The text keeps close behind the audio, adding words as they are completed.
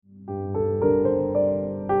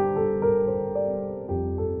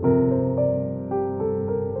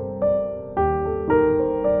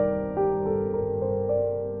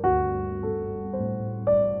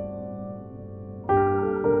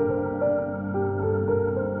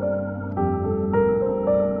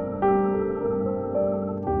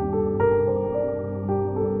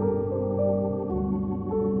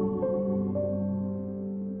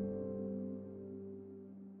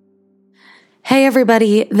Hey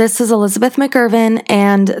everybody, this is Elizabeth McIrvin,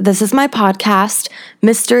 and this is my podcast,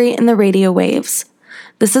 Mystery in the Radio Waves.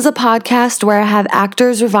 This is a podcast where I have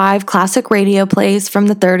actors revive classic radio plays from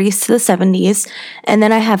the 30s to the 70s, and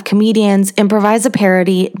then I have comedians improvise a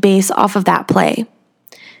parody based off of that play.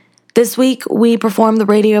 This week, we performed the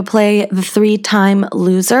radio play The Three-Time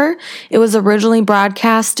Loser. It was originally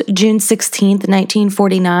broadcast June 16th,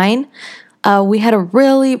 1949. We had a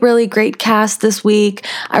really, really great cast this week.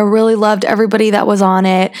 I really loved everybody that was on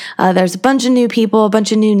it. There's a bunch of new people, a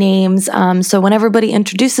bunch of new names. So when everybody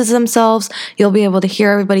introduces themselves, you'll be able to hear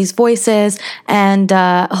everybody's voices and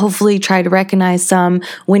hopefully try to recognize some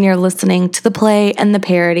when you're listening to the play and the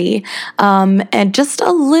parody. And just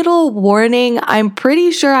a little warning, I'm pretty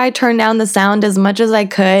sure I turned down the sound as much as I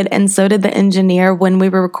could, and so did the engineer when we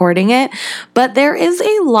were recording it. But there is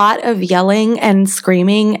a lot of yelling and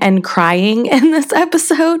screaming and crying in this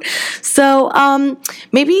episode. So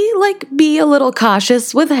maybe be a little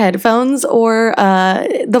cautious with headphones or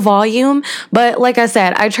the volume. But like I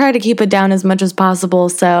said, I try to keep it down as much as possible.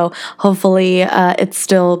 So hopefully it's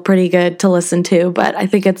still pretty good to listen to. But I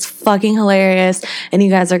think it's fucking hilarious and you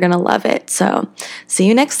guys are going to love it. So see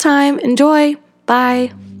you next time. Enjoy.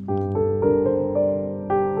 Bye.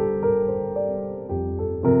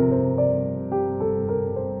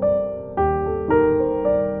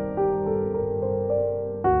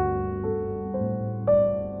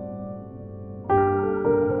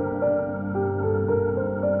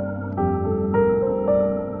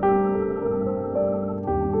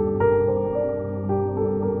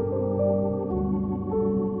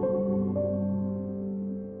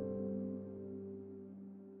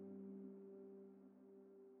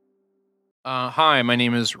 Hi, my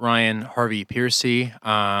name is Ryan Harvey Piercy.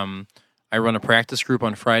 I run a practice group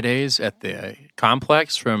on Fridays at the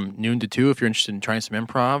complex from noon to 2 if you're interested in trying some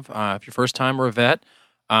improv. If you're first time or a vet,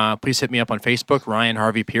 please hit me up on Facebook, Ryan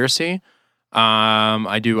Harvey Piercy.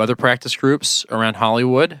 I do other practice groups around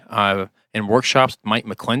Hollywood and workshops with Mike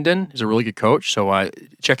McClendon. He's a really good coach, so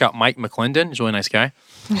check out Mike McClendon. He's a really nice guy.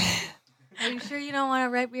 Are you sure you don't want to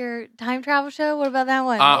rep your time travel show? What about that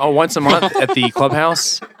one? Once a month at the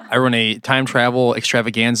clubhouse, I run a time travel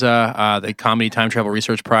extravaganza, the Comedy Time Travel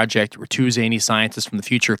Research Project, where two zany scientists from the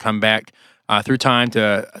future come back through time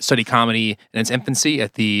to study comedy in its infancy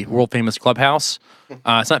at the world-famous clubhouse.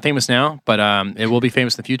 It's not famous now, but it will be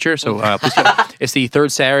famous in the future. So please go. It's the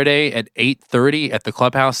third Saturday at 8:30 at the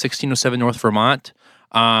clubhouse, 1607 North Vermont.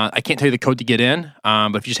 I can't tell you the code to get in,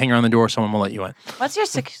 but if you just hang around the door, someone will let you in. What's your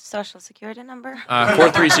social security number?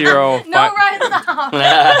 430. No, right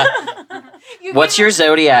now. What's your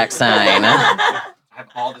zodiac sign? I have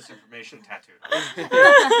all this information tattooed.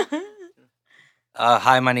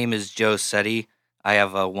 Hi, my name is Joe Setti. I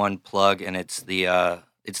have one plug, and it's the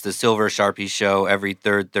Silver Sharpie Show every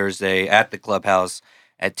third Thursday at the clubhouse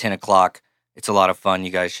at 10 o'clock. It's a lot of fun.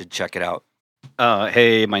 You guys should check it out.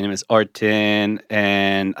 Hey, my name is Artin,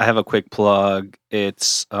 and I have a quick plug.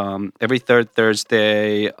 It's every third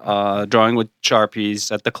Thursday, drawing with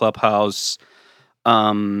Sharpies at the clubhouse.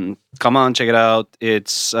 Come on, check it out.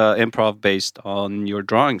 It's improv based on your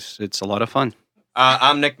drawings. It's a lot of fun.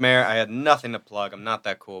 I'm Nick Mayer. I had nothing to plug. I'm not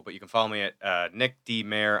that cool, but you can follow me at Nick D.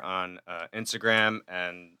 Mayer on Instagram,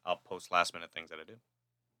 and I'll post last-minute things that I do.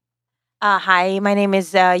 Hi, my name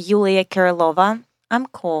is Yulia Kirilova. I'm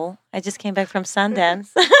cool. I just came back from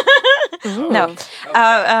Sundance. No.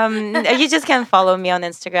 You just can follow me on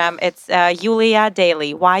Instagram. It's Yulia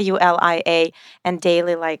Daily, Yulia, and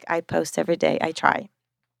daily, like I post every day. I try.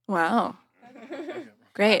 Wow.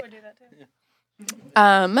 Great.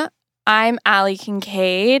 I'm Allie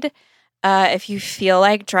Kincaid. If you feel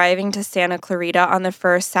like driving to Santa Clarita on the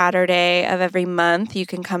first Saturday of every month, you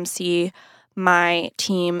can come see my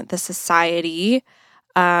team, The Society.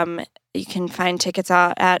 You can find tickets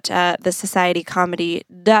out at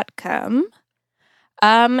thesocietycomedy.com.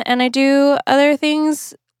 And I do other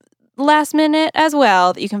things last minute as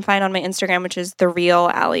well that you can find on my Instagram, which is The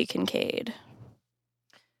Real Allie Kincaid.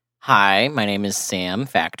 Hi, my name is Sam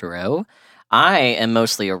Factoro. I am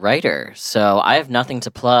mostly a writer, so I have nothing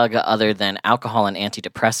to plug other than alcohol and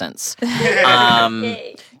antidepressants.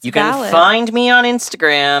 You can find me on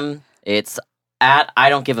Instagram. It's at I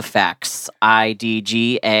don't give a fax.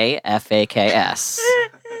 IDGAFAKS.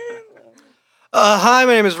 Hi,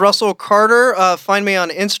 my name is Russell Carter. Find me on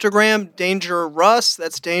Instagram, Danger Russ.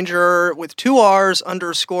 That's Danger with 2 R's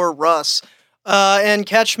 _Russ. And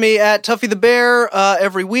catch me at Tuffy the Bear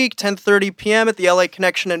every week, 10:30 p.m. at the LA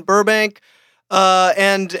Connection in Burbank.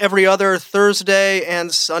 And every other Thursday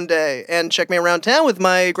and Sunday. And check me around town with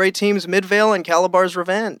my great teams Midvale and Calabar's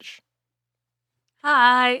Revenge.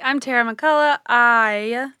 Hi, I'm Tara McCullough.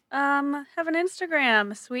 I have an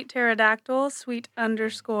Instagram, Sweet Pterodactyl,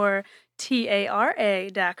 sweet_TARA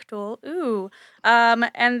dactyl. Ooh.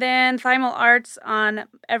 And then Thymal Arts on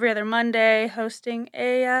every other Monday, hosting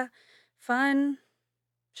a fun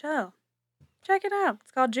show. Check it out.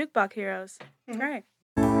 It's called Jukebox Heroes. It's great.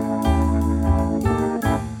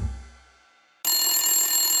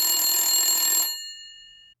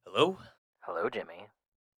 Hello? Hello, Jimmy.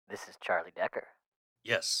 This is Charlie Decker.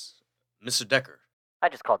 Yes, Mr. Decker. I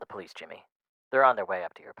just called the police, Jimmy. They're on their way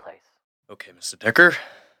up to your place. Okay, Mr. Decker,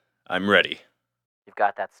 I'm ready. You've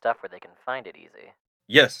got that stuff where they can find it easy.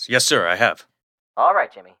 Yes, sir, I have. All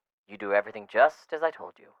right, Jimmy. You do everything just as I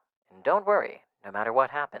told you. And don't worry, no matter what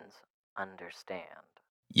happens, understand.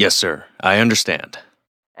 Yes, sir, I understand.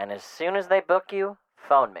 And as soon as they book you,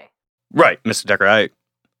 phone me. Right, Mr. Decker,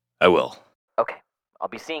 I will. Okay, I'll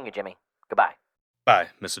be seeing you, Jimmy. Goodbye. Bye,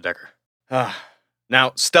 Mr. Decker.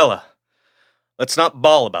 Now, Stella, let's not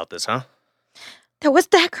bawl about this, huh? That was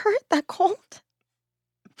that hurt? That cold?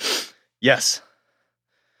 Yes.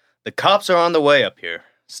 The cops are on the way up here.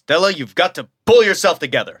 Stella, you've got to pull yourself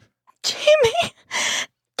together. Jamie,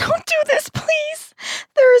 don't do this, please.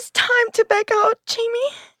 There is time to back out,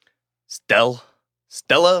 Jamie.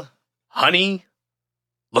 Stella, honey,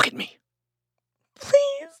 look at me.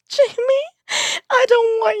 Please, Jamie. I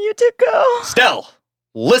don't want you to go. Stell,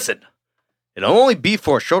 listen. It'll only be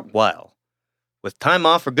for a short while. With time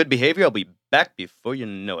off for good behavior, I'll be back before you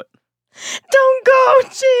know it. Don't go,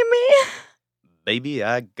 Jamie. Baby,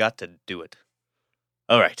 I got to do it.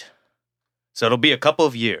 All right. So it'll be a couple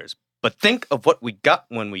of years, but think of what we got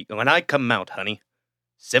when I come out, honey.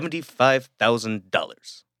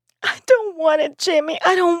 $75,000. I don't want it, Jamie.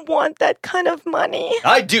 I don't want that kind of money.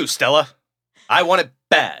 I do, Stella. I want it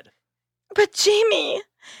bad. But Jamie,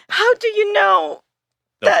 how do you know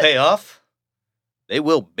They'll that... pay off? They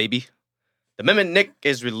will, baby. The minute Nick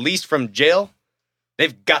is released from jail,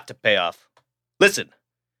 they've got to pay off. Listen,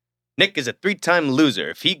 Nick is a 3-time loser.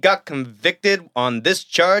 If he got convicted on this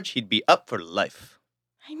charge, he'd be up for life.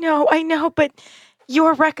 I know, but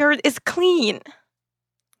your record is clean.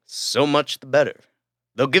 So much the better.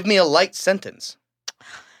 They'll give me a light sentence.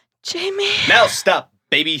 Jamie... Now stop,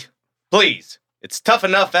 baby. Please. It's tough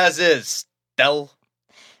enough as is, Stell.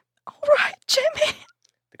 All right, Jamie.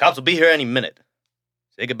 The cops will be here any minute.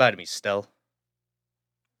 Say goodbye to me, Stell.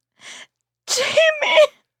 Jamie!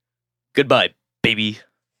 Goodbye, baby.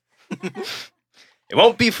 It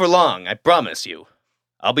won't be for long, I promise you.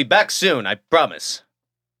 I'll be back soon, I promise.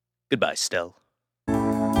 Goodbye, Stell.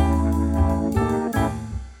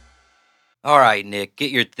 All right, Nick,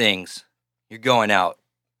 get your things. You're going out.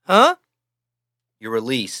 Huh? You're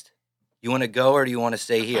released. You want to go or do you want to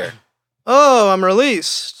stay here? Oh, I'm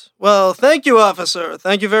released. Well, thank you, officer.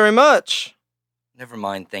 Thank you very much. Never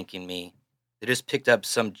mind thanking me. They just picked up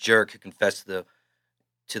some jerk who confessed to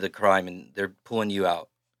the crime and they're pulling you out.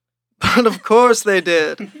 But of course they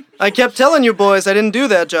did. I kept telling you boys I didn't do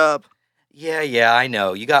that job. Yeah, I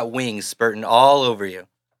know. You got wings spurting all over you.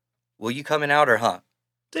 Will you coming out or huh?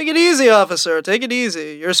 Take it easy, officer. Take it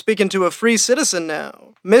easy. You're speaking to a free citizen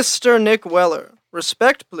now. Mr. Nick Weller.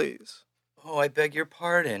 Respect, please. Oh, I beg your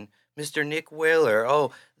pardon. Mr. Nick Whaler.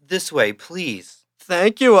 Oh, this way, please.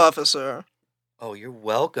 Thank you, officer. Oh, you're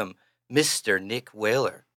welcome, Mr. Nick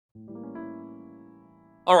Whaler.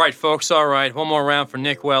 All right, folks, all right. One more round for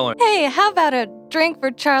Nick Weller. Hey, how about a drink for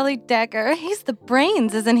Charlie Decker? He's the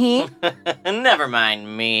brains, isn't he? Never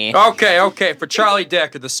mind me. Okay, for Charlie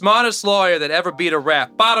Decker, the smartest lawyer that ever beat a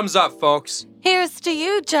rap. Bottoms up, folks. Here's to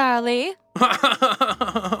you, Charlie.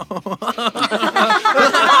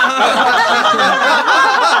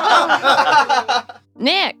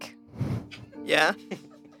 Nick, Yeah?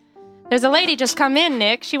 there's a lady just come in,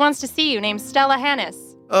 Nick. She wants to see you, named Stella Hannis.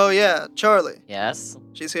 Oh, yeah, Charlie. Yes?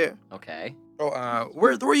 She's here. Okay.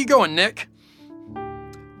 Where are you going, Nick?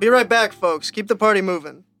 Be right back, folks. Keep the party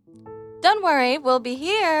moving. Don't worry, we'll be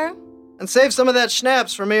here. And save some of that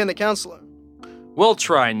schnapps for me and the counselor. We'll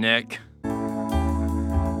try, Nick.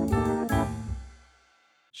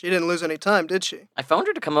 She didn't lose any time, did she? I phoned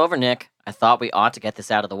her to come over, Nick. I thought we ought to get this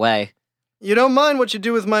out of the way. You don't mind what you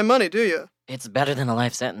do with my money, do you? It's better than a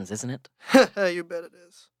life sentence, isn't it? You bet it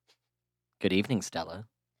is. Good evening, Stella.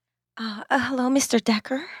 Hello, Mr.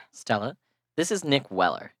 Decker. Stella, this is Nick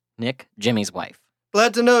Weller. Nick, Jimmy's wife.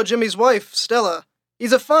 Glad to know Jimmy's wife, Stella.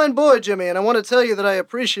 He's a fine boy, Jimmy, and I want to tell you that I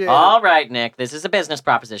appreciate it. All right, Nick, this is a business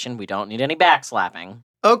proposition. We don't need any backslapping.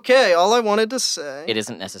 Okay, all I wanted to say... It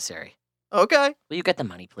isn't necessary. Okay. Will you get the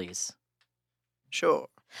money, please? Sure.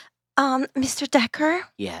 Mr. Decker,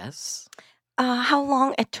 Yes. how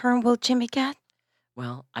long a term will Jimmy get?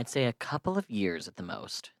 Well, I'd say a couple of years at the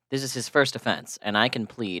most. This is his first offense, and I can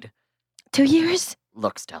plead. 2 years?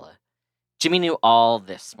 Look, Stella, Jimmy knew all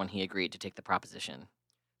this when he agreed to take the proposition.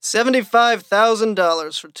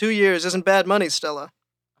 $75,000 for 2 years isn't bad money, Stella.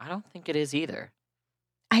 I don't think it is either.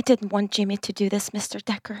 I didn't want Jimmy to do this, Mr.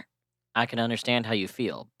 Decker. I can understand how you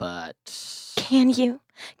feel, but... Can you?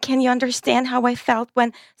 Can you understand how I felt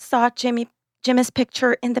when saw Jimmy's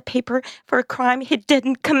picture in the paper for a crime he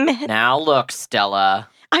didn't commit? Now look, Stella.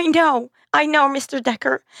 I know, Mr.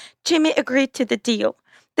 Decker. Jimmy agreed to the deal.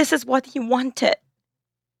 This is what he wanted.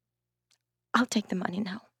 I'll take the money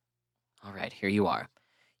now. All right, here you are.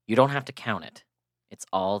 You don't have to count it. It's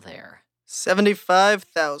all there.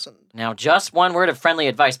 $75,000. Now, just one word of friendly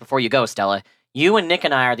advice before you go, Stella. You and Nick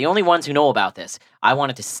and I are the only ones who know about this. I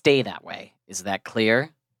want it to stay that way. Is that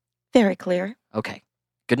clear? Very clear. Okay.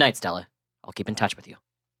 Good night, Stella. I'll keep in touch with you.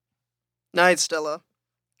 Night, Stella.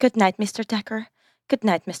 Good night, Mr. Decker. Good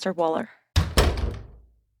night, Mr. Waller.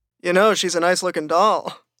 You know, she's a nice-looking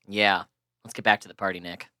doll. Yeah. Let's get back to the party,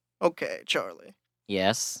 Nick. Okay, Charlie.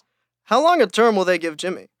 Yes? How long a term will they give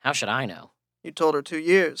Jimmy? How should I know? You told her 2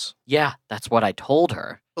 years. Yeah, that's what I told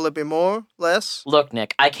her. Will it be more? Less? Look,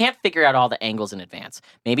 Nick, I can't figure out all the angles in advance.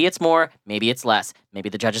 Maybe it's more, maybe it's less. Maybe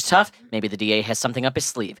the judge is tough, maybe the DA has something up his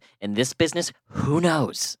sleeve. In this business, who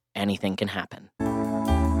knows? Anything can happen.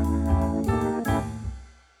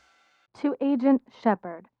 To Agent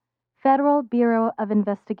Shepard, Federal Bureau of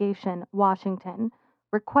Investigation, Washington.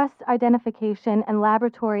 Request identification and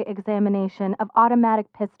laboratory examination of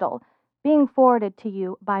automatic pistol being forwarded to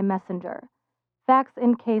you by messenger. Facts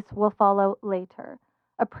in case will follow later.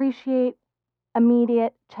 Appreciate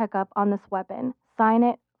immediate checkup on this weapon. Sign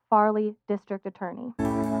it, Farley District Attorney.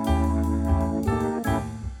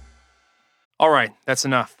 All right, that's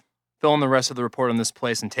enough. Fill in the rest of the report on this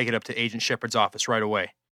place and take it up to Agent Shepard's office right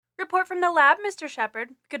away. Report from the lab, Mr. Shepard.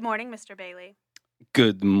 Good morning, Mr. Bailey.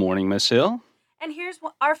 Good morning, Miss Hill. And here's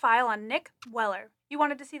our file on Nick Weller. You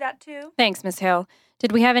wanted to see that too? Thanks, Miss Hill.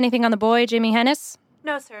 Did we have anything on the boy, Jimmy Hennis?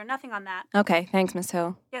 No, sir. Nothing on that. Okay, thanks, Miss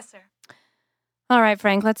Hill. Yes, sir. All right,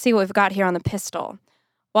 Frank, let's see what we've got here on the pistol.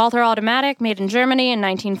 Walther Automatic, made in Germany in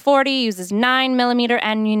 1940, uses 9mm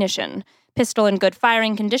ammunition. Pistol in good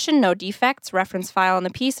firing condition, no defects. Reference file on the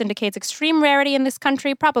piece indicates extreme rarity in this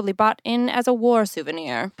country, probably bought in as a war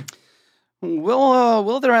souvenir.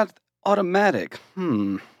 Well, they're at automatic.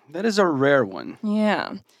 That is a rare one.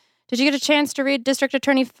 Yeah. Did you get a chance to read District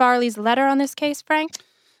Attorney Farley's letter on this case, Frank?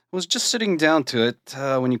 I was just sitting down to it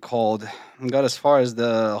when you called and got as far as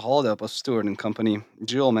the holdup of Stewart and Company,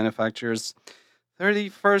 jewel manufacturers,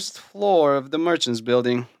 31st floor of the Merchants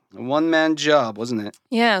Building. A one-man job, wasn't it?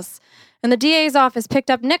 Yes. And the DA's office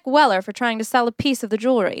picked up Nick Weller for trying to sell a piece of the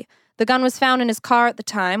jewelry. The gun was found in his car at the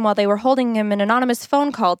time. While they were holding him, an anonymous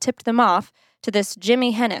phone call tipped them off to this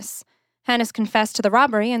Jimmy Hennis. Hennis confessed to the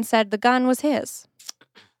robbery and said the gun was his.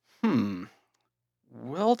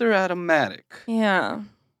 Well, they're automatic. Yeah.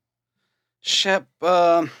 Shep,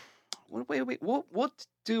 wait, what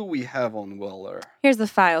do we have on Weller? Here's the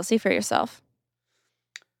file. See for yourself.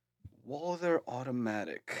 Walther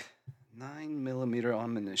Automatic, 9mm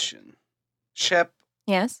ammunition. Shep,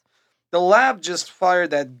 Yes, the lab just fired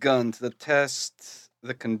that gun to test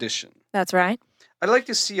the condition. that's right. I'd like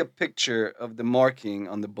to see a picture of the marking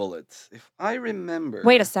on the bullet. If I remember...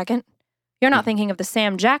 Wait a second. You're not thinking of the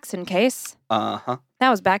Sam Jackson case. Uh-huh. That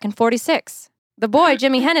was back in 46. The boy,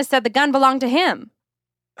 Jimmy Hennis, said the gun belonged to him.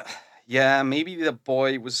 Yeah, maybe the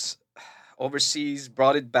boy was overseas,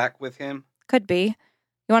 brought it back with him. Could be.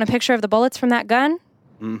 You want a picture of the bullets from that gun?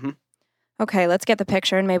 Mm-hmm. Okay, let's get the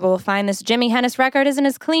picture and maybe we'll find this Jimmy Hennis record isn't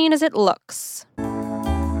as clean as it looks.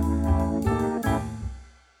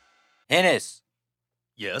 Hennis,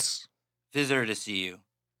 Yes? visitor to see you.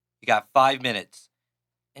 You got 5 minutes.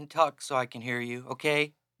 And talk so I can hear you,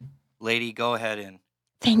 okay? Lady, go ahead in.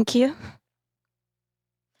 Thank you.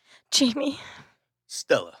 Jimmy.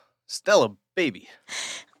 Stella, baby.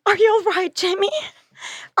 Are you all right, Jimmy?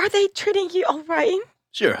 Are they treating you all right?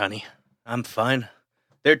 Sure, honey. I'm fine.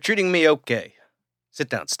 They're treating me okay. Sit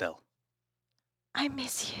down, Stell. I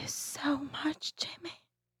miss you so much, Jimmy.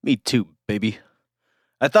 Me too, baby.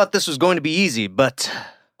 I thought this was going to be easy, but...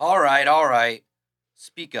 All right.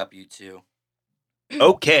 Speak up, you two.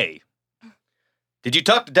 Okay. Did you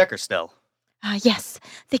talk to Decker, Stell? Yes,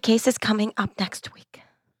 the case is coming up next week.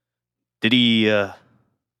 Did he,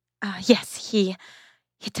 Yes, he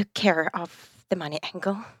took care of the money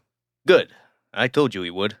angle. Good. I told you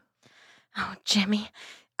he would. Oh, Jimmy,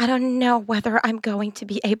 I don't know whether I'm going to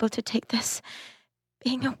be able to take this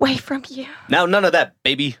being away from you. Now, none of that,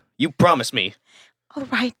 baby. You promised me. All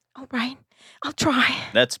right. I'll try.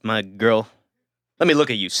 That's my girl. Let me look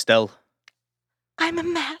at you, Stell. I'm a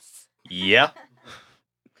mess. Yeah?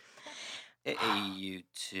 Hey, you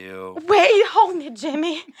two. Wait, hold me,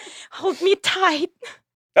 Jimmy. Hold me tight.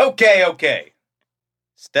 Okay.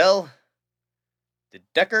 Stell, did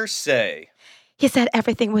Decker say? He said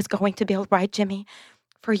everything was going to be all right, Jimmy.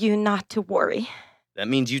 For you not to worry. That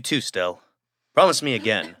means you too, Stell. Promise me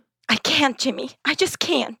again. I can't, Jimmy. I just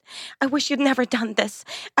can't. I wish you'd never done this.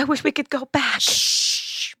 I wish we could go back.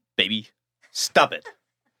 Shh, baby. Stop it.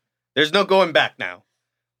 There's no going back now.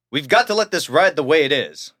 We've got to let this ride the way it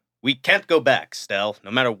is. We can't go back, Stell.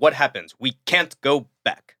 No matter what happens, we can't go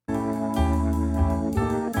back.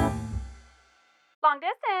 Long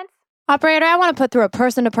distance. Operator, I want to put through a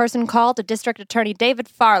person-to-person call to District Attorney David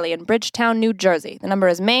Farley in Bridgetown, New Jersey. The number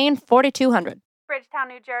is Maine 4200. Bridgetown,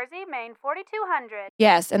 New Jersey, Maine 4200.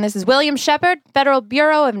 Yes, and this is William Shepard, Federal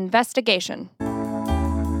Bureau of Investigation.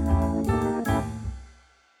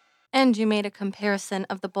 And you made a comparison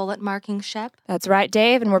of the bullet marking Shep? That's right,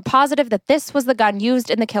 Dave, and we're positive that this was the gun used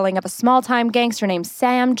in the killing of a small-time gangster named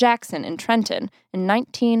Sam Jackson in Trenton in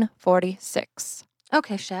 1946.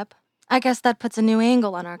 Okay, Shep. I guess that puts a new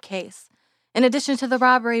angle on our case. In addition to the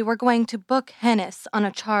robbery, we're going to book Hennis on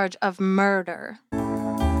a charge of murder.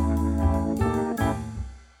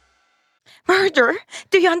 Murder?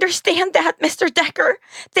 Do you understand that, Mr. Decker?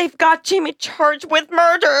 They've got Jimmy charged with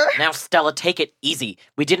murder. Now, Stella, take it easy.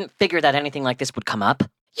 We didn't figure that anything like this would come up.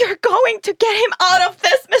 You're going to get him out of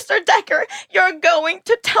this, Mr. Decker. You're going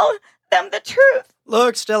to tell them the truth.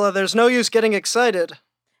 Look, Stella, there's no use getting excited.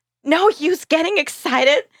 No use getting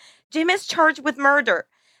excited. Jim is charged with murder.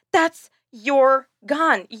 That's your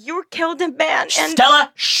gun. You killed a man and...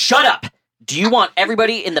 Stella, shut up! Do you want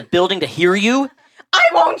everybody in the building to hear you? I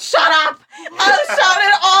won't shut up! I'll shout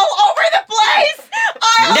it all over the place!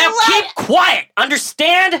 Now keep quiet,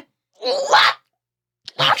 understand? Let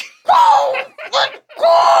go! Let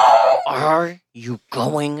go! Are you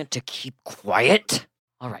going to keep quiet?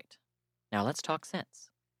 All right, now let's talk sense.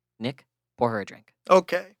 Nick, pour her a drink.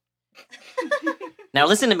 Okay. Now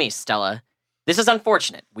listen to me, Stella. This is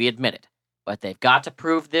unfortunate, we admit it. But they've got to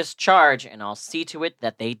prove this charge, and I'll see to it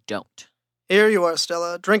that they don't. Here you are,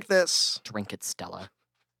 Stella. Drink this. Drink it, Stella.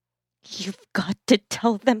 You've got to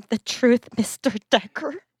tell them the truth, Mr.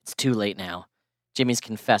 Decker. It's too late now. Jimmy's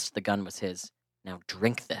confessed the gun was his. Now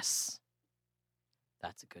drink this.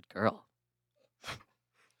 That's a good girl.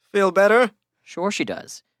 Feel better? Sure she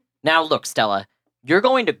does. Now look, Stella. You're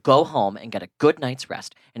going to go home and get a good night's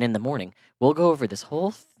rest, and in the morning, we'll go over this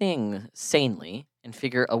whole thing sanely and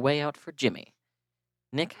figure a way out for Jimmy.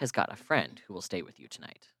 Nick has got a friend who will stay with you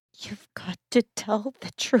tonight. You've got to tell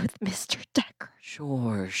the truth, Mr. Decker.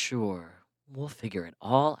 Sure. We'll figure it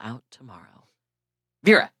all out tomorrow.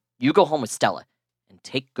 Vera, you go home with Stella and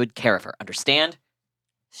take good care of her, understand?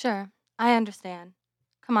 Sure, I understand.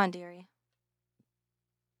 Come on, dearie.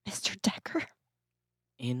 Mr. Decker?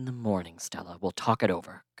 In the morning, Stella. We'll talk it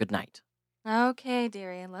over. Good night. Okay,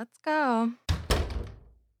 dearie, let's go.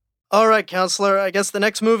 All right, counselor. I guess the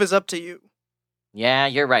next move is up to you. Yeah,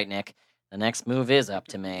 you're right, Nick. The next move is up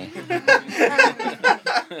to me.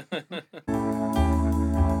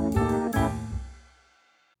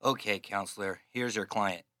 Okay, counselor, here's your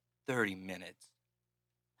client. 30 minutes.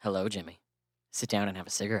 Hello, Jimmy. Sit down and have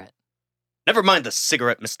a cigarette. Never mind the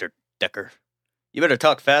cigarette, Mr. Decker. You better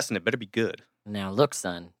talk fast and it better be good. Now, look,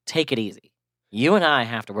 son, take it easy. You and I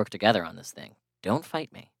have to work together on this thing. Don't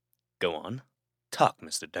fight me. Go on. Talk,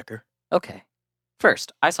 Mr. Decker. Okay.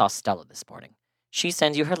 First, I saw Stella this morning. She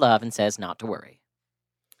sends you her love and says not to worry.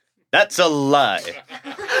 That's a lie.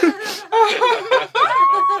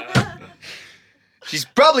 She's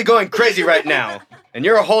probably going crazy right now, and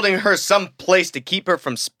you're holding her someplace to keep her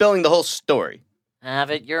from spilling the whole story.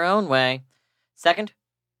 Have it your own way. Second,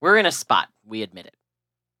 we're in a spot. We admit it.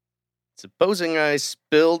 Supposing I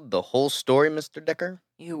spilled the whole story, Mr. Decker?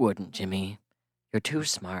 You wouldn't, Jimmy. You're too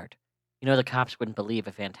smart. You know the cops wouldn't believe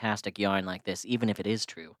a fantastic yarn like this, even if it is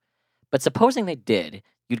true. But supposing they did,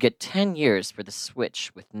 you'd get 10 years for the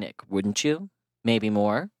switch with Nick, wouldn't you? Maybe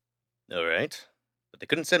more? All right. But they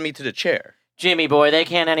couldn't send me to the chair. Jimmy boy, they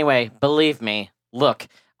can't anyway. Believe me. Look,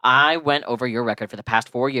 I went over your record for the past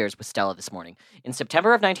 4 years with Stella this morning. In September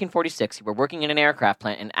of 1946, you were working in an aircraft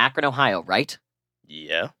plant in Akron, Ohio, right?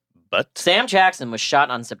 Yeah, but... Sam Jackson was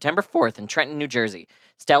shot on September 4th in Trenton, New Jersey.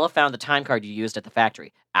 Stella found the time card you used at the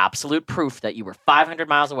factory. Absolute proof that you were 500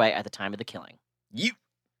 miles away at the time of the killing.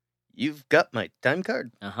 You've got my time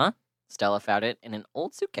card? Uh-huh. Stella found it in an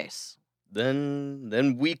old suitcase.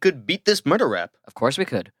 Then we could beat this murder rap. Of course we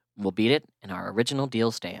could. We'll beat it, and our original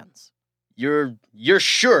deal stands. You're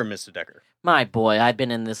sure, Mr. Decker? My boy, I've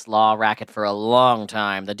been in this law racket for a long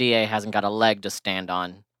time. The DA hasn't got a leg to stand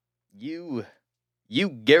on. You You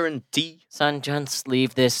guarantee? Son, just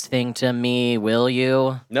leave this thing to me, will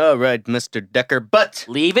you? All right, Mr. Decker, but...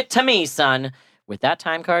 Leave it to me, son. With that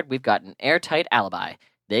time card, we've got an airtight alibi.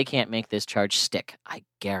 They can't make this charge stick, I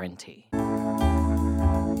guarantee. To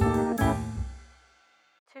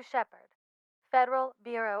Shepard, Federal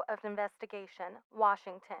Bureau of Investigation,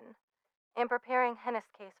 Washington. In preparing Hennis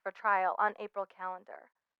case for trial on April calendar.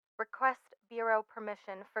 Request Bureau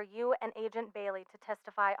permission for you and Agent Bailey to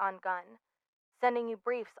testify on gun. Sending you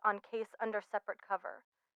briefs on case under separate cover.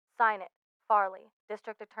 Sign it, Farley,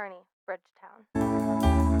 District Attorney, Bridgetown.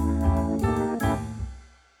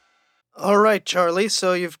 All right, Charlie,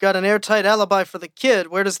 so you've got an airtight alibi for the kid.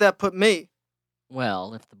 Where does that put me?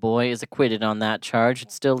 Well, if the boy is acquitted on that charge,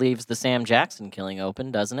 it still leaves the Sam Jackson killing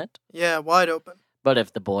open, doesn't it? Yeah, wide open. But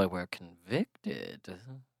if the boy were convicted...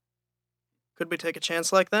 Could we take a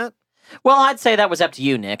chance like that? Well, I'd say that was up to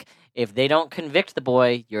you, Nick. If they don't convict the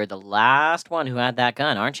boy, you're the last one who had that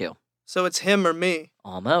gun, aren't you? So it's him or me.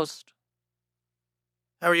 Almost.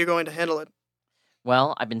 How are you going to handle it?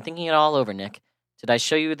 Well, I've been thinking it all over, Nick. Did I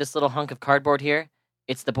show you this little hunk of cardboard here?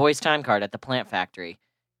 It's the boy's time card at the plant factory.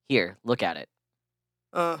 Here, look at it.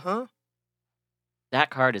 Uh-huh. That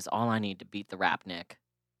card is all I need to beat the rap, Nick.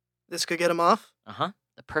 This could get him off? Uh-huh.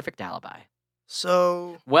 The perfect alibi.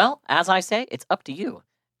 So... Well, as I say, it's up to you.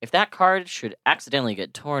 If that card should accidentally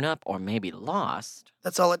get torn up or maybe lost...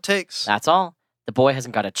 That's all it takes. That's all. The boy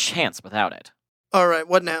hasn't got a chance without it. All right,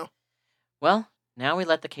 what now? Well, now we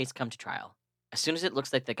let the case come to trial. As soon as it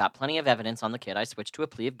looks like they got plenty of evidence on the kid, I switch to a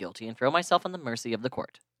plea of guilty and throw myself on the mercy of the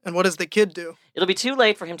court. And what does the kid do? It'll be too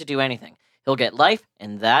late for him to do anything. He'll get life,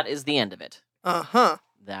 and that is the end of it. Uh-huh.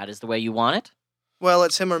 That is the way you want it? Well,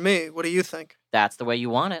 it's him or me. What do you think? That's the way you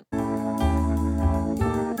want it.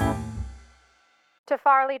 To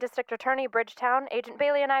Farley, District Attorney, Bridgetown, Agent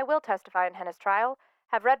Bailey and I will testify in Hennis trial.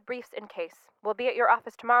 Have read briefs in case. We'll be at your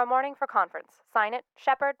office tomorrow morning for conference. Sign it,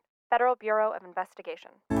 Shepard, Federal Bureau of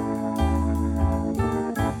Investigation.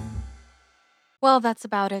 Well, that's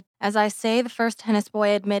about it. As I say, the first Hennis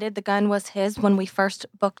boy admitted the gun was his when we first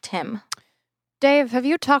booked him. Dave, have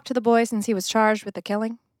you talked to the boy since he was charged with the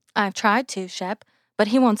killing? I've tried to, Shep, but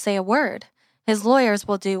he won't say a word. His lawyers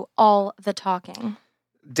will do all the talking.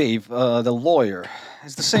 Dave, the lawyer,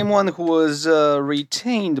 is the same one who was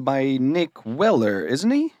retained by Nick Weller,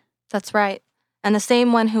 isn't he? That's right. And the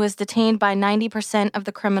same one who is detained by 90% of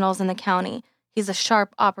the criminals in the county. He's a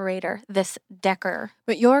sharp operator, this Decker.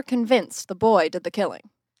 But you're convinced the boy did the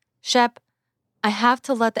killing. Shep, I have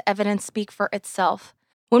to let the evidence speak for itself.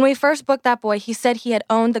 When we first booked that boy, he said he had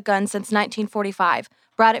owned the gun since 1945,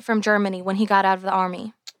 brought it from Germany when he got out of the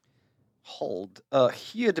army. Hold.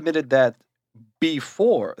 He admitted that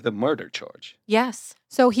before the murder charge. Yes.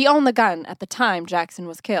 So he owned the gun at the time Jackson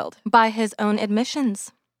was killed. By his own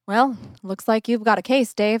admissions. Well, looks like you've got a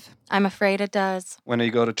case, Dave. I'm afraid it does. When do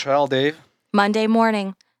you go to trial, Dave? Monday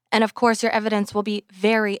morning. And of course, your evidence will be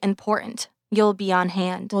very important. You'll be on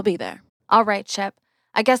hand. We'll be there. All right, Shep.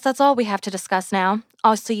 I guess that's all we have to discuss now.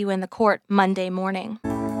 I'll see you in the court Monday morning.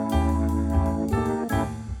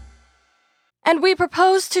 And we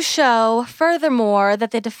propose to show, furthermore,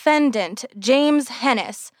 that the defendant, James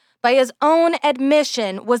Hennis, by his own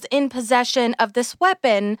admission, was in possession of this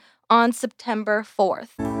weapon on September 4th.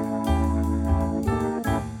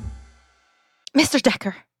 Mr.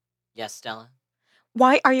 Decker, Yes, Stella?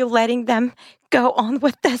 why are you letting them go on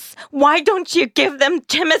with this? Why don't you give them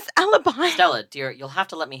Jimmy's alibi? Stella, dear, you'll have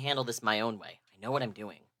to let me handle this my own way. I know what I'm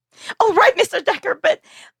doing. All right, Mr. Decker, but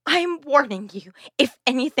I'm warning you. If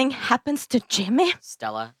anything happens to Jimmy...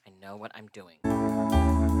 Stella, I know what I'm doing.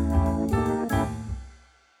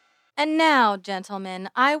 And now, gentlemen,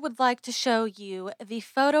 I would like to show you the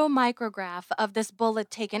photo micrograph of this bullet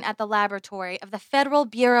taken at the laboratory of the Federal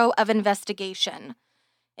Bureau of Investigation.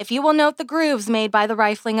 If you will note the grooves made by the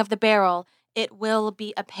rifling of the barrel, it will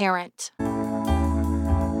be apparent.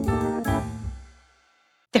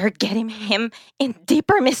 They're getting him in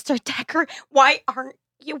deeper, Mr. Decker. Why aren't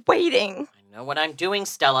you waiting? I know what I'm doing,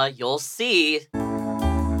 Stella. You'll see.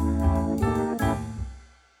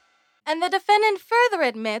 And the defendant further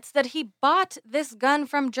admits that he bought this gun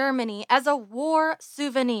from Germany as a war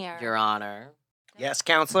souvenir. Your Honor. Yes,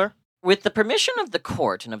 counselor? With the permission of the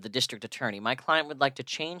court and of the district attorney, my client would like to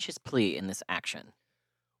change his plea in this action.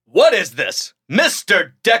 What is this?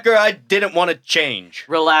 Mr. Decker, I didn't want to change.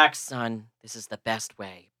 Relax, son. This is the best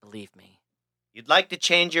way, believe me. You'd like to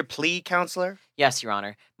change your plea, counselor? Yes, Your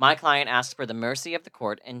Honor. My client asks for the mercy of the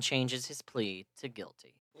court and changes his plea to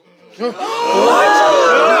guilty.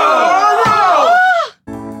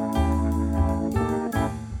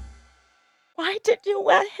 Why did you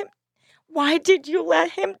let him? Why did you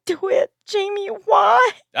let him do it, Jamie?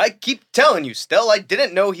 Why? I keep telling you, Stell, I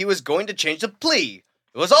didn't know he was going to change the plea.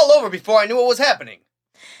 It was all over before I knew what was happening.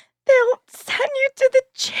 They'll send you to the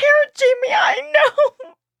chair, Jamie, I know.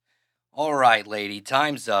 All right, lady,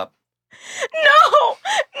 time's up. No,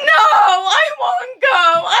 I won't go.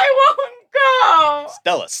 I won't go.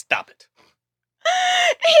 Stella, stop it.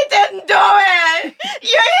 He didn't do it.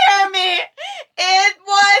 You hear me? It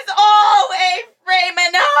was all a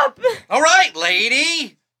framing up. All right,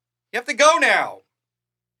 lady. You have to go now.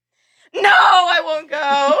 No, I won't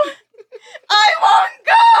go. I won't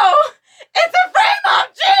go. It's a frame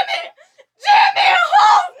up, Jimmy. Jimmy,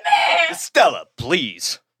 hold me. Stella,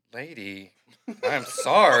 please. Lady, I'm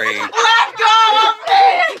sorry. Let go of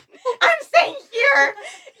me. I'm staying here.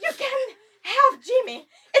 You can have Jimmy.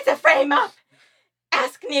 It's a frame up.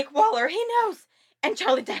 Ask Nick Waller. He knows. And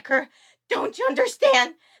Charlie Decker. Don't you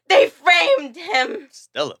understand? They framed him.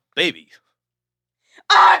 Stella, baby.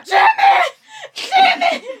 Oh, Jimmy!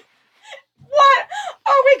 Jimmy! What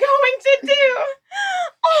are we going to do?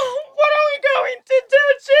 Oh, what are we going to do,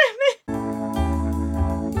 Jimmy?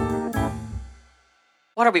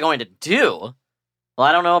 What are we going to do? Well,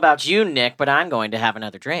 I don't know about you, Nick, but I'm going to have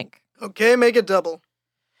another drink. Okay, make it double.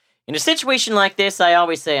 In a situation like this, I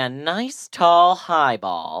always say a nice tall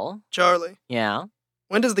highball. Charlie, Yeah,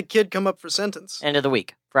 when does the kid come up for sentence? end of the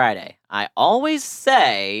week, Friday. I always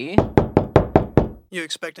say... You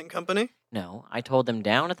expecting company? No, I told them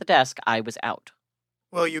down at the desk I was out.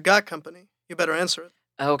 Well, you got company. You better answer it.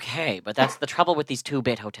 Okay, but that's the trouble with these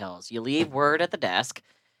two-bit hotels. You leave word at the desk.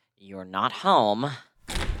 You're not home.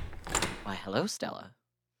 Why, hello, Stella.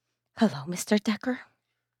 Hello, Mr. Decker.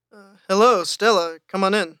 Hello, Stella. Come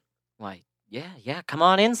on in. Why, yeah, come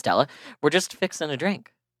on in, Stella. We're just fixing a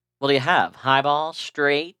drink. What do you have? Highball,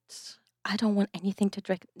 straight? I don't want anything to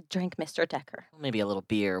drink, Mr. Decker. Maybe a little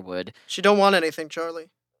beer would. She don't want anything, Charlie.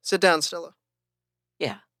 Sit down, Stella.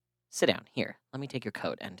 Yeah, sit down. Here, let me take your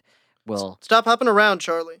coat and we'll... Stop hopping around,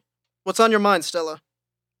 Charlie. What's on your mind, Stella?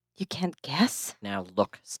 You can't guess? Now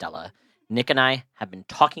look, Stella. Nick and I have been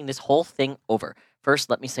talking this whole thing over. First,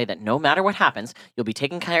 let me say that no matter what happens, you'll be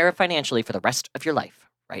taken care of financially for the rest of your life.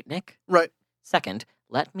 Right, Nick? Right. Second,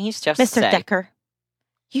 let me just Mr. say... Decker,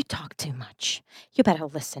 you talk too much. You better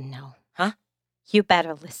listen now. Huh? You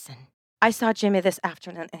better listen. I saw Jimmy this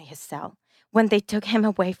afternoon in his cell. When they took him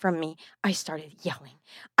away from me, I started yelling.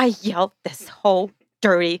 I yelled this whole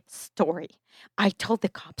dirty story. I told the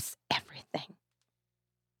cops everything.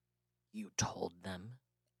 You told them?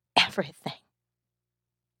 Everything.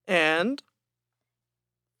 And?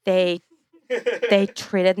 They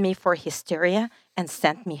treated me for hysteria and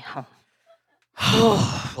sent me home.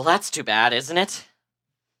 Well, that's too bad, isn't it?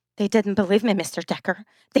 They didn't believe me, Mr. Decker.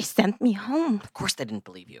 They sent me home. Of course they didn't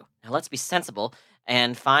believe you. Now let's be sensible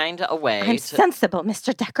and find a way I'm to... sensible,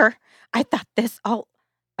 Mr. Decker. I thought this all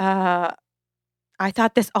out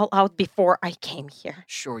before I came here.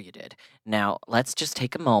 Sure you did. Now, let's just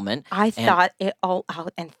take a moment. I thought it all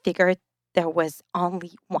out and figured there was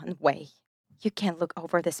only one way. You can't look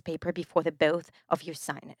over this paper before the both of you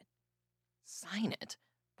sign it. Sign it?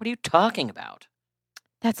 What are you talking about?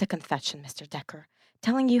 That's a confession, Mr. Decker,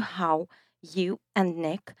 telling you how you and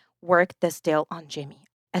Nick worked this deal on Jimmy.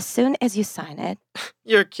 As soon as you sign it...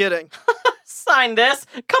 You're kidding. Sign this?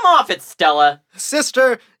 Come off it, Stella.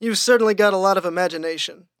 Sister, you've certainly got a lot of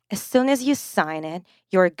imagination. As soon as you sign it,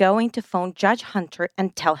 you're going to phone Judge Hunter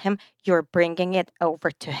and tell him you're bringing it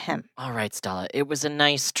over to him. All right, Stella, it was a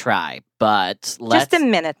nice try, but let's... Just a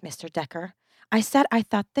minute, Mr. Decker. I said I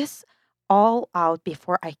thought this all out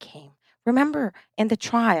before I came. Remember in the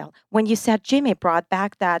trial when you said Jimmy brought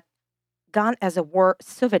back that gun as a war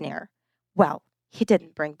souvenir? Well, he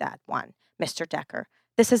didn't bring that one, Mr. Decker.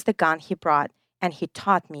 This is the gun he brought, and he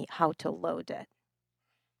taught me how to load it.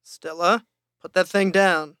 Stella, put that thing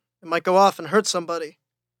down. It might go off and hurt somebody.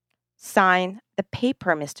 Sign the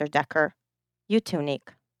paper, Mr. Decker. You too,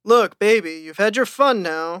 Nick. Look, baby, you've had your fun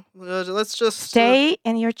now. Let's just... Stay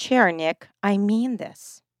in your chair, Nick. I mean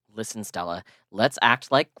this. Listen, Stella, let's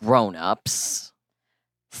act like grown-ups.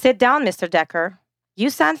 Sit down, Mr. Decker. You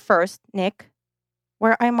sign first, Nick.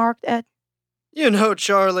 Where I marked it. You know,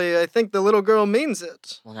 Charlie, I think the little girl means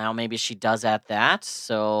it. Well, now maybe she does at that,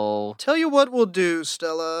 so... Tell you what we'll do,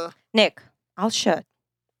 Stella. Nick, I'll shoot.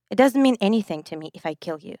 It doesn't mean anything to me if I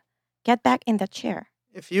kill you. Get back in that chair.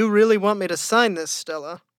 If you really want me to sign this,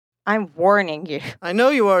 Stella... I'm warning you. I know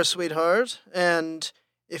you are, sweetheart. And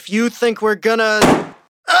if you think we're gonna...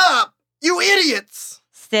 Ah! You idiots!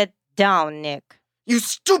 Sit down, Nick. You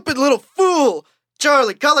stupid little fool!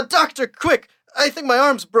 Charlie, call a doctor, quick! I think my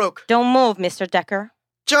arm's broke. Don't move, Mr. Decker.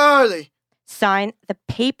 Charlie! Sign the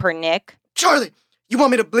paper, Nick. Charlie, you want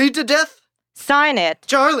me to bleed to death? Sign it.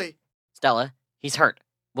 Charlie. Stella, he's hurt.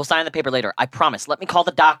 We'll sign the paper later. I promise. Let me call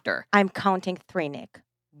the doctor. I'm counting 3, Nick.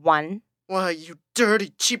 1. Why, you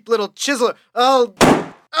dirty, cheap little chiseler. Oh,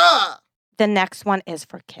 The next one is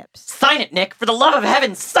for Kips. Sign it, Nick. For the love of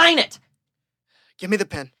heaven, sign it. Give me the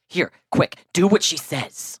pen. Here, quick. Do what she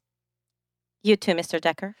says. You too, Mr.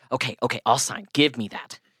 Decker. Okay, I'll sign. Give me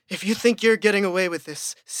that. If you think you're getting away with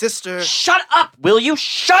this, sister... Shut up, will you?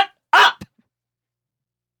 Shut up!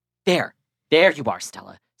 There you are,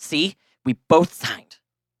 Stella. See? We both signed.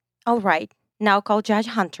 All right. Now call Judge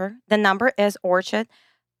Hunter. The number is Orchard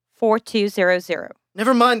 4200.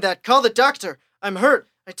 Never mind that. Call the doctor. I'm hurt.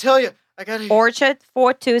 I tell you, I gotta... Orchard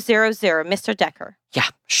 4200, Mr. Decker. Yeah,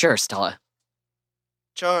 sure, Stella.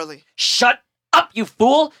 Charlie. Shut up, you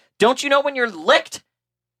fool! Don't you know when you're licked?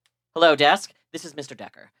 Hello, desk. This is Mr.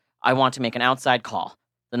 Decker. I want to make an outside call.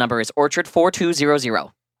 The number is Orchard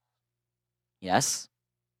 4200. Yes?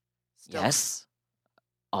 Stella. Yes?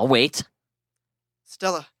 I'll wait.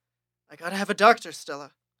 Stella. I gotta have a doctor,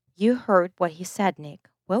 Stella. You heard what he said, Nick.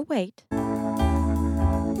 We'll wait.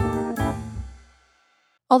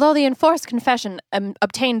 Although the enforced confession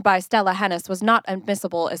obtained by Stella Hennis was not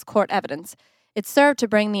admissible as court evidence, it served to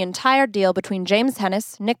bring the entire deal between James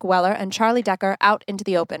Hennis, Nick Weller, and Charlie Decker out into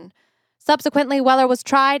the open. Subsequently, Weller was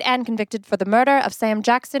tried and convicted for the murder of Sam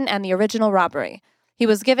Jackson and the original robbery. He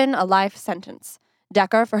was given a life sentence.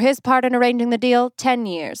 Decker, for his part in arranging the deal, 10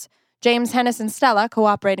 years. James Hennis and Stella,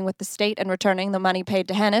 cooperating with the state and returning the money paid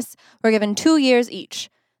to Hennis, were given 2 years each.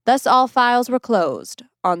 Thus, all files were closed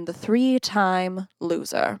on the 3-time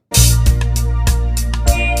loser.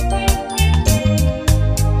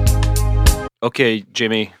 Okay,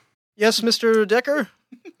 Jimmy. Yes, Mr. Decker?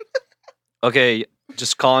 Okay,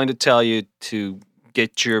 just calling to tell you to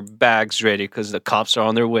get your bags ready because the cops are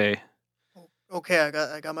on their way. Okay,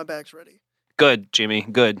 I got my bags ready. Good, Jimmy,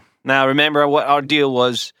 good. Now remember what our deal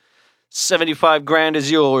was. 75 grand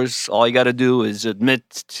is yours. All you got to do is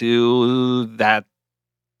admit to that.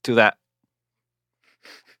 To that.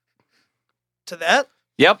 To that?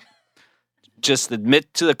 Yep. Just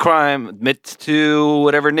admit to the crime. Admit to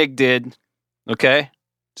whatever Nick did. Okay?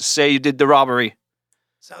 Just say you did the robbery.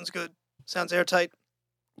 Sounds good. Sounds airtight.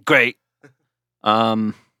 Great.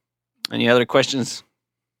 Any other questions?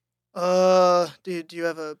 Do you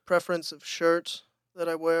have a preference of shirt that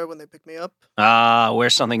I wear when they pick me up? Wear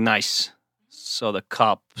something nice so the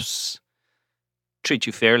cops treat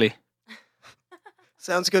you fairly.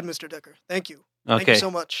 Sounds good, Mr. Decker. Thank you. Okay. Thank you so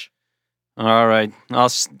much. All right.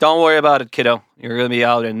 Don't worry about it, kiddo. You're going to be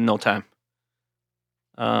out in no time.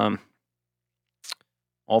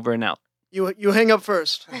 Over and out. You hang up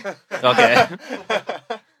first. Okay.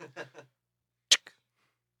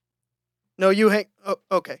 No, you hang... Oh,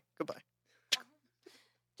 okay. Goodbye.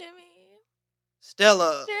 Jimmy.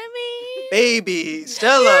 Stella. Jimmy. Baby.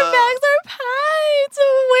 Stella. Your bags are packed.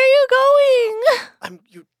 Where are you going?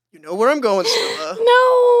 You know where I'm going, Stella.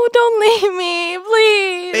 No, don't leave me,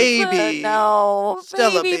 please. Baby. No.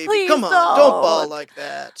 Stella, baby, baby. please Come on. Don't bawl like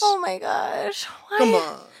that. Oh my gosh. Why? Come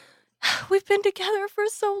on. We've been together for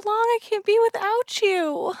so long. I can't be without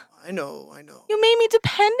you. I know. You made me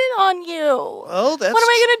dependent on you. Well, that's... What am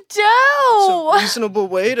I It's gonna a do? reasonable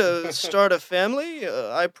way to start a family.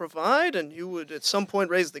 I provide, and you would at some point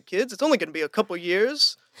raise the kids. It's only going to be a couple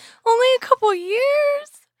years. Only a couple years?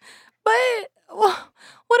 But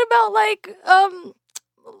what about like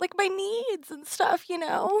my needs and stuff, you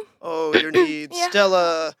know? Oh, your needs.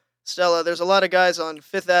 Yeah. Stella, there's a lot of guys on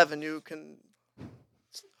Fifth Avenue who can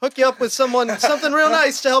hook you up with something real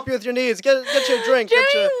nice to help you with your needs. Get you a drink.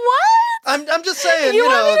 Jimmy, what? I'm just saying, You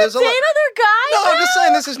want me to there's a lot. date other guys? No, I'm just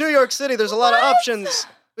saying this is New York City. There's a lot of What? options.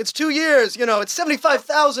 It's 2 years, it's $75,000,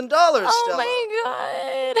 Stella. Oh my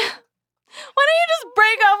god. Why don't you just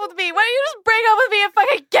break up with me? Why don't you just break up with me and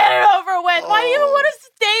fucking get it over with? Why do you want to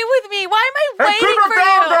stay with me? Why am I waiting for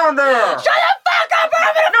you? down there! Shut the fuck up or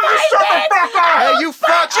I'm gonna fight Shut the it! fuck up! Hey, you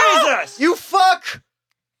fuck! Jesus! You fuck!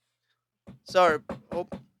 Sorry. Oh,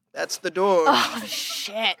 that's the door. Oh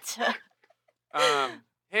shit.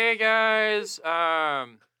 Hey guys.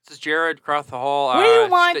 This is Jared across the hall. What do you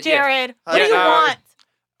want, Jared? What do you want?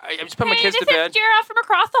 I just put my kids to bed. This is Jared from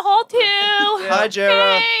across the hall too. Hi,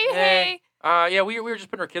 Jared. Hey. Yeah, we were just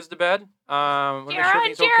putting our kids to bed. Let me make sure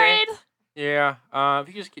everything's okay. Yeah. If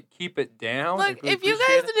you just keep it down. Look, I'd really if you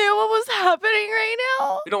appreciate guys it. knew what was happening right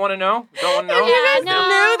now. You don't want to know? Don't want to If know? you guys knew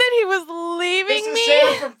that he was leaving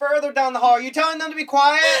me. from further down the hall. Are you telling them to be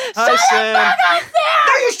quiet? Hi, Sam.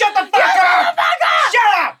 No, you shut the fuck up!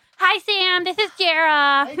 Shut up! Hi, Sam. Sam. This is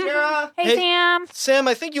Jara. Hey, Jara. Hey, Sam. Sam,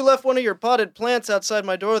 I think you left one of your potted plants outside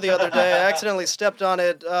my door the other day. I accidentally stepped on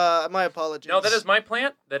it. My apologies. No, that is my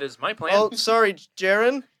plant. That is my plant. Oh, sorry,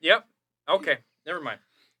 Jaren. Yep. Okay. Never mind.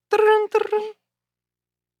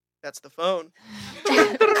 That's the phone.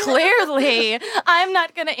 Clearly, I'm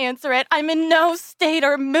not going to answer it. I'm in no state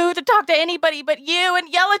or mood to talk to anybody but you and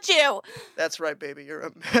yell at you. That's right, baby. You're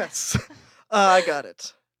a mess. I got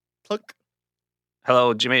it. Look.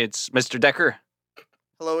 Hello, Jimmy. It's Mr. Decker.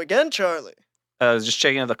 Hello again, Charlie. Just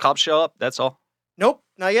checking if the cops show up. That's all. Nope,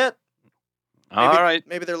 not yet. All right.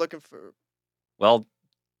 Maybe they're looking for... Well,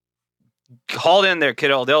 hold in there,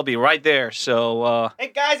 kiddo. They'll be right there. So,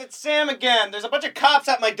 Hey guys, it's Sam again. There's a bunch of cops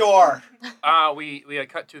at my door. We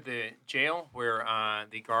cut to the jail where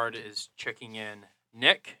the guard is checking in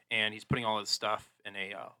Nick, and he's putting all his stuff in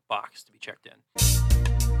a box to be checked in.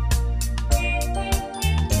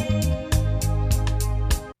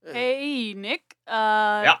 Hey, Nick.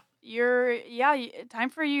 Yeah. Time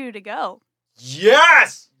for you to go.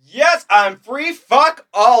 Yes! Yes, I'm free. Fuck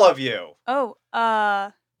all of you. Oh,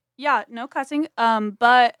 yeah, no cussing. Yeah.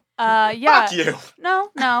 Fuck you. No.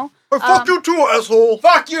 fuck you too, asshole.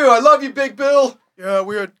 Fuck you. I love you, Big Bill. Yeah,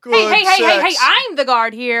 we had good Hey, sex. I'm the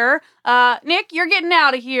guard here. Nick, you're getting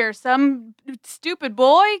out of here. Some stupid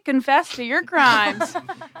boy confessed to your crimes.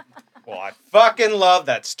 Well, I fucking love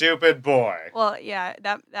that stupid boy. Well, yeah,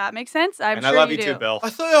 that makes sense. I'm And sure I love you you do. too, Bill. I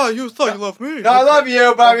thought you loved me. No, I love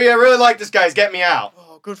you, but I really like this guy. He's getting me out.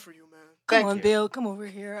 Oh, good for you, man. Come on, Bill. Come over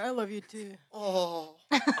here. I love you too. Oh.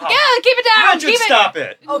 Yeah, keep it down. Richard, stop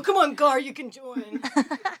it. Oh, come on, Gar. You can join.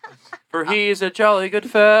 For he's a jolly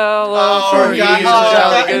good fellow. Oh, for he's God. a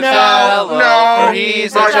jolly good fellow. No. For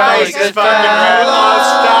he's a My jolly face good is fucking red. fellow.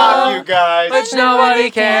 Oh, stop, you guys. Which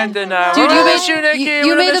nobody can deny. Dude, We're you gonna made, miss you, Nicky. you We're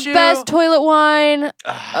gonna made miss the you. best toilet wine.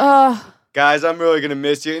 Guys, I'm really gonna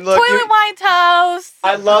miss you. And look, Toilet wine toast.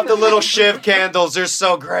 I love the little Shiv candles. They're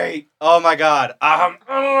so great. Oh my God. I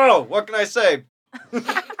don't know. What can I say?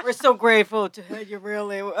 We're so grateful to have you.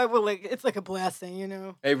 Really, it's like a blessing, you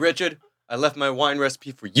know. Hey, Richard, I left my wine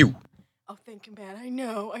recipe for you. Oh, thank you, man. I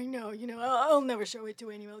know. You know, I'll never show it to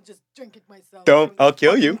anyone. I'll just drink it myself. Don't. from the I'll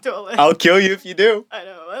kill you. fucking toilet. I'll kill you if you do. I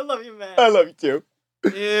know. I love you, man. I love you too.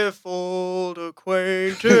 If old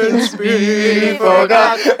acquaintance be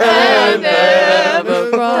forgot and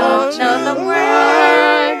never Don't know the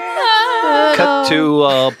word. cut to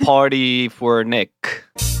a party for Nick.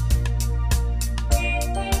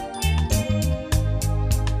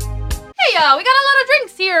 Hey, we got a lot of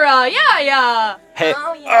drinks here. Yeah. Hey,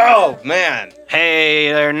 Oh, man.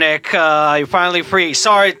 hey there, Nick. You're finally free.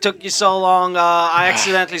 Sorry it took you so long. I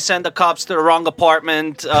accidentally sent the cops to the wrong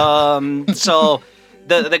apartment. So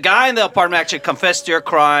the guy in the apartment actually confessed to your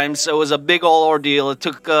crimes. It was a big old ordeal. It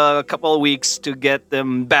took a couple of weeks to get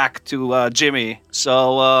them back to Jimmy.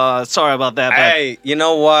 So sorry about that. Hey, you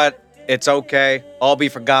know what? It's okay. All be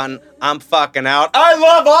forgotten. I'm fucking out. I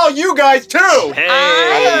love all you guys too. But, hey.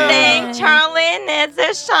 I think Charlie needs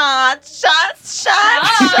a shot. Shot.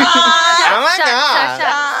 Oh my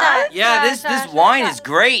God. Yeah, this wine is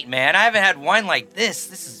great, man. I haven't had wine like this.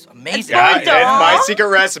 This is amazing. Yeah, it's my secret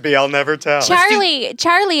recipe. I'll never tell.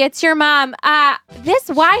 Charlie, it's your mom. This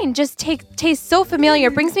wine just tastes so familiar.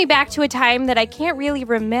 It brings me back to a time that I can't really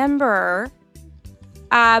remember.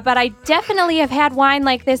 But I definitely have had wine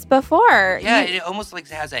like this before. Yeah, it almost like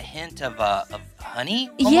has a hint of honey.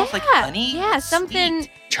 Almost like honey. Yeah, something.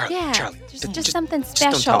 Charlie, yeah, Charlie, just something Just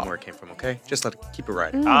don't tell special. them where it came from, okay? Just keep it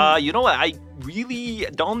right. You know what? I really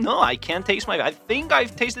don't know. I can't taste I think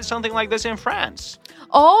I've tasted something like this in France.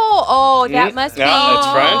 Oh, that must be. Yeah, it's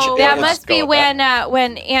French. That Let's must go be with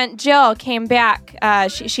when Aunt Jill came back.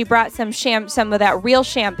 She brought some of that real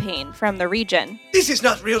champagne from the region. This is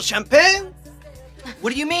not real champagne.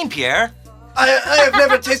 What do you mean, Pierre? I have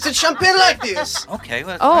never tasted champagne like this. Okay.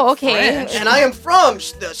 Well, Oh, okay. French. And I am from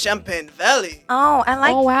the Champagne Valley. Oh, I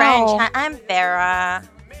like Oh, wow. French. I'm Vera.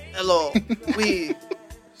 Hello. We.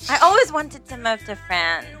 I always wanted to move to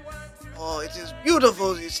France. Oh, it is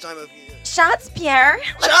beautiful this time of year. Shots, Pierre.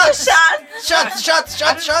 Shots. Shots. Shots.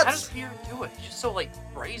 How does Pierre do it? He's just so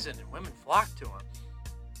brazen, and women flock to him.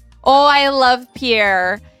 Oh, I love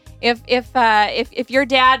Pierre. If your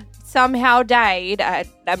dad somehow died,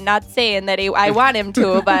 I'm not saying that I want him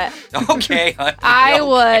to, but Okay. I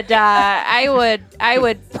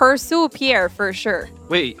would pursue Pierre for sure.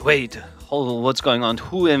 Wait. Hold on. What's going on?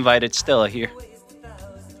 Who invited Stella here?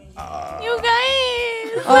 You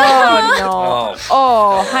guys. Oh no.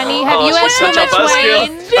 Oh, honey, have you had she's too such a much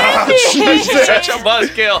wine? She's such a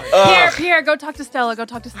buzzkill. Pierre, go talk to Stella.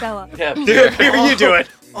 Yeah. Here, you do it.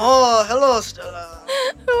 Oh, hello, Stella.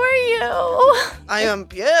 Who are you? I am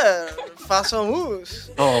Pierre Fasamus.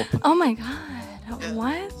 Oh my god.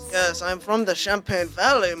 What? Yes, I'm from the Champagne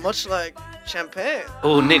Valley, much like champagne.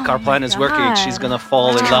 Oh, Nick, our plan is working. She's gonna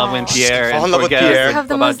fall in love with Pierre Fall in and love with forget Pierre. Have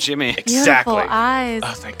the about most Jimmy. Beautiful eyes.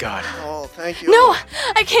 Oh, thank God. Oh, thank you. No,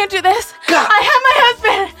 I can't do this. I have my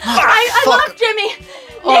husband. I fuck. love Jimmy.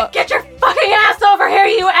 Nick, get your fucking ass over here,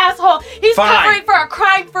 you asshole. He's Fine. covering for a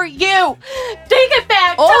crime for you. Take it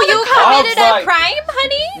back. Oh, Tell you the cops. committed a crime,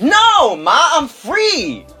 honey? No, Ma, I'm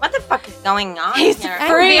free. What the fuck is going on He's here?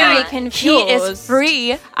 I'm free. very He confused. is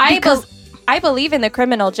free. I believe in the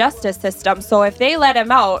criminal justice system, so if they let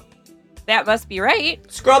him out, that must be right.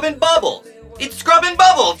 Scrub and bubble. It's scrub and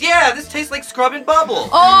bubble. Yeah, this tastes like scrub and bubble.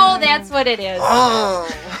 Oh, that's what it is. Oh.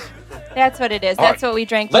 That's what it is. All That's right. what we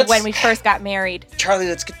drank Let's- when we first got married. Charlie,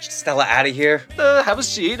 let's get Stella out of here. Have a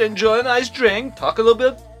seat, enjoy a nice drink, talk a little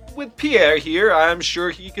bit with Pierre here. I'm sure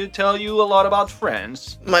he could tell you a lot about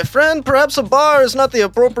friends. My friend, perhaps a bar is not the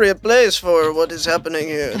appropriate place for what is happening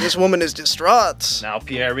here. This woman is distraught. Now,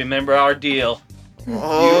 Pierre, remember our deal.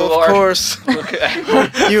 Oh, You of are- course.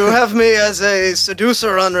 Okay. You have me as a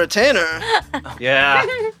seducer on retainer. Yeah.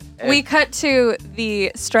 We cut to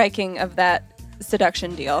the striking of that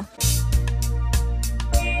seduction deal.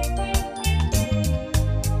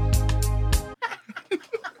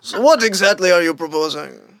 So what exactly are you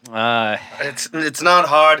proposing? It's not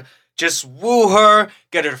hard. Just woo her,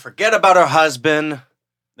 get her to forget about her husband.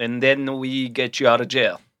 And then we get you out of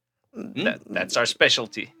jail. That's our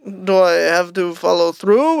specialty. Do I have to follow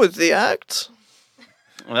through with the act?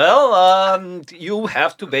 Well, you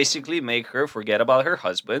have to basically make her forget about her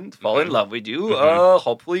husband, fall in love with you,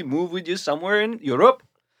 hopefully move with you somewhere in Europe.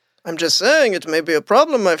 I'm just saying it may be a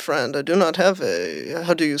problem, my friend. I do not have a,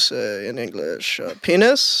 how do you say in English,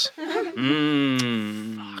 penis?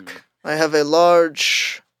 I have a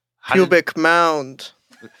large pubic mound.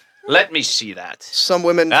 Let me see that. Some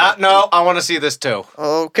women... No, I want to see this too.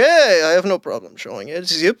 Okay, I have no problem showing it.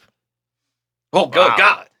 Zip. Oh, Good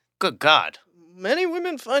God. Good God. Many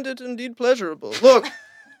women find it indeed pleasurable. Look,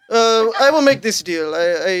 I will make this deal.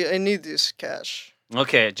 I need this cash.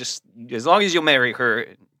 Okay, just as long as you marry her,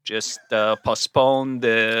 just postpone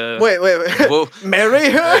the... Wait. Whoa. Marry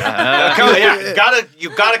her? Come on, you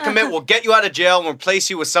gotta commit. We'll get you out of jail and replace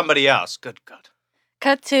you with somebody else. Good God.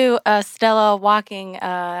 Cut to Stella walking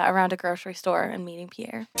around a grocery store and meeting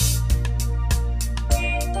Pierre.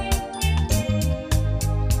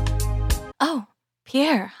 Oh,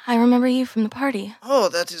 Pierre, I remember you from the party. Oh,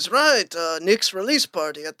 that is right. Nick's release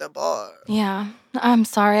party at the bar. Yeah, I'm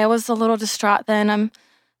sorry. I was a little distraught then. I'm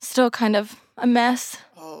still kind of a mess.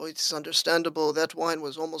 Oh, it's understandable. That wine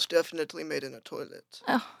was almost definitely made in a toilet.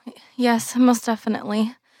 Oh, yes, most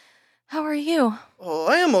definitely. How are you? Oh,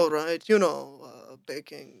 I am all right. You know,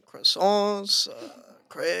 baking croissants,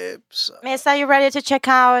 crepes. Miss, are you ready to check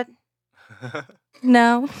out?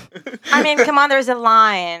 No. I mean, come on, there's a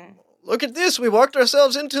line. Look at this. We walked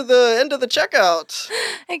ourselves into the end of the checkout.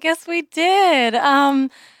 I guess we did. Do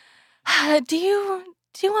you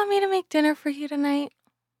want me to make dinner for you tonight?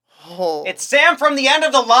 Oh. It's Sam from the end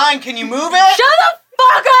of the line. Can you move it? Shut the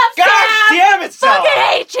fuck up, God Sam! damn it, Stella! Fucking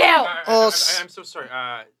hate you! I'm so sorry.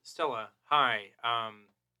 Stella, hi.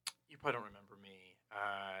 You probably don't remember me.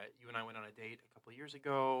 You and I went on a date a couple of years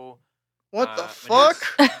ago. What the my name's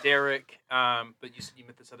fuck? Derek. But you said you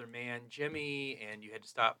met this other man, Jimmy, and you had to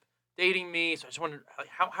stop dating me. So I just wondered,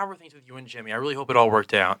 how were things with you and Jimmy? I really hope it all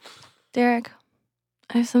worked out. Derek,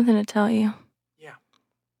 I have something to tell you. Yeah.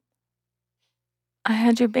 I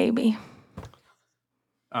had your baby.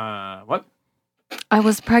 What? I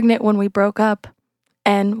was pregnant when we broke up.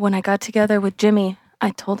 And when I got together with Jimmy,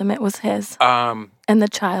 I told him it was his. And the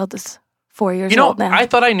child is 4 years old now. I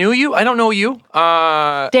thought I knew you. I don't know you.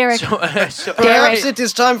 Derek. Perhaps it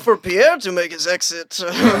is time for Pierre to make his exit.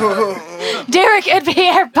 Derek and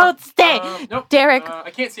Pierre both stay. Nope. Derek.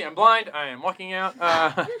 I can't see. I'm blind. I am walking out.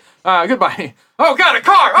 Goodbye. Oh, God, a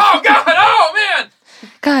car. Oh, God. Oh, man.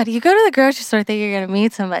 God, you go to the grocery store thinking you're going to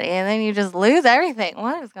meet somebody, and then you just lose everything.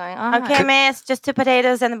 What is going on? Okay, miss, just 2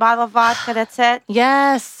 potatoes and a bottle of vodka, that's it?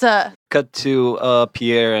 Yes. Cut to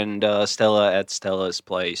Pierre and Stella at Stella's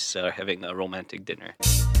place having a romantic dinner.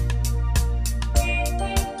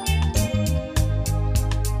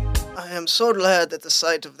 I am so glad that the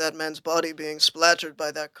sight of that man's body being splattered by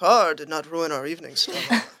that car did not ruin our evening,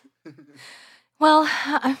 Stella. Well,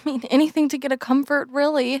 I mean, anything to get a comfort,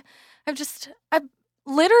 really. I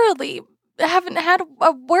literally haven't had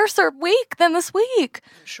a worse week than this week.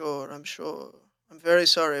 I'm sure. I'm very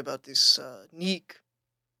sorry about this, Nick.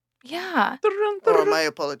 Yeah. Or my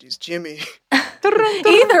apologies, Jimmy.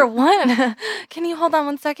 Either one. Can you hold on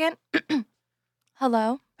one second?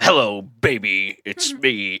 Hello? Hello, baby. It's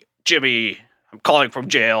me, Jimmy. I'm calling from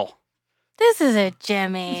jail. This isn't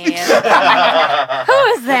Jimmy. Who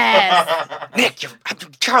is this? Nick,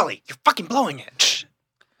 Charlie, you're fucking blowing it.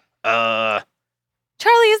 Charlie,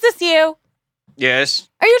 is this you? Yes.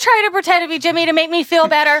 Are you trying to pretend to be Jimmy to make me feel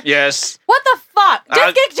better? Yes. What the fuck?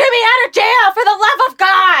 Just get Jimmy out of jail, for the love of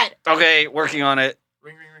God! Okay, working on it.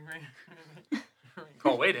 Ring.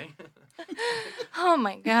 Call waiting. Oh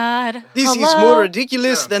my God. This is Hello? more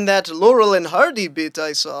ridiculous than that Laurel and Hardy bit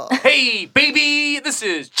I saw. Hey, baby, this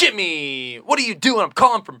is Jimmy. What are you doing? I'm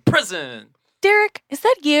calling from prison. Derek, is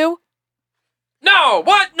that you? No,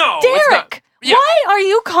 what? No. it's not. Derek! Yeah. Why are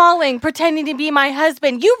you calling, pretending to be my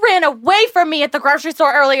husband? You ran away from me at the grocery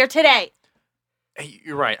store earlier today. Hey,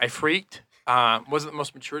 you're right. I freaked. Wasn't the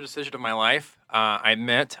most mature decision of my life. I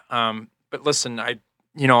admit. But listen, I've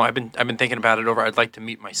been thinking about it over. I'd like to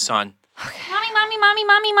meet my son.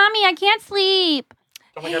 Mommy, I can't sleep.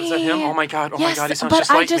 Oh my God, is that him? Oh my God, Yes, he sounds but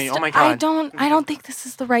just like me. Oh my God. I don't think this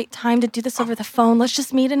is the right time to do this over the phone. Let's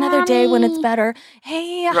just meet another day when it's Mommy. better.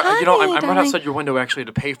 Hey, Right, hi, I'm right darling. outside your window actually at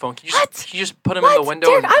a payphone. Can you What? just put him in the window?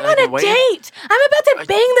 Derek, I'm I on can a wait? date. I'm about to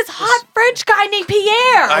bang this hot French guy named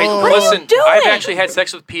Pierre. What are you doing? I've actually had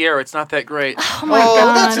sex with Pierre. It's not that great. Oh my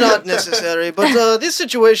God. That's not necessary, but this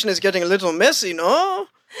situation is getting a little messy, no?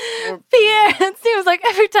 Pierre, it seems like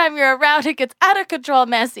every time you're around, it gets out of control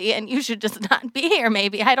messy, and you should just not be here,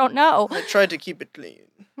 maybe. I don't know. I tried to keep it clean.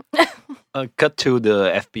 Cut to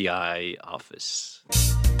the FBI office.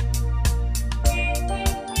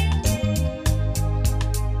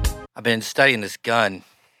 I've been studying this gun.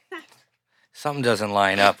 Something doesn't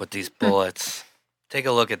line up with these bullets. Take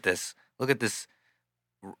a look at this. Look at this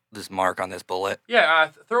mark on this bullet. Yeah,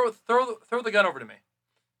 throw the gun over to me.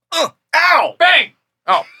 Ow! Bang!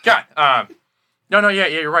 Oh God. Yeah,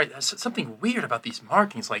 you're right. There's something weird about these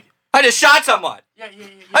markings. Like, I just shot someone. yeah.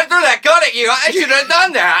 I threw that gun at you. I should have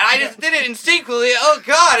done that. I just did it instinctively. Oh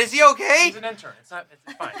God, is he okay? He's an intern. It's fine.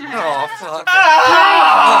 Oh fuck.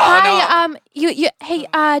 Hi, hey,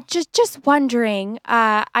 just wondering.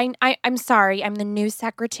 I'm sorry. I'm the new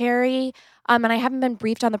secretary. And I haven't been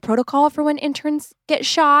briefed on the protocol for when interns get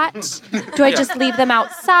shot. Do I just leave them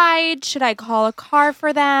outside? Should I call a car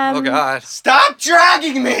for them? Oh God. Stop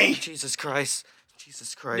dragging me! Jesus Christ.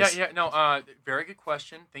 Jesus Christ. No. Very good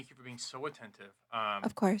question. Thank you for being so attentive.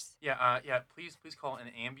 Of course. Yeah. Please call an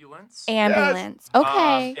ambulance. Ambulance.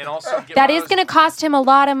 Okay. And also get That one is of going to cost him a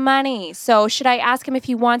lot of money. So should I ask him if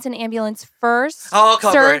he wants an ambulance first? I'll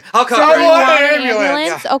cover Sir, it. I'll cover sir, it. do you want an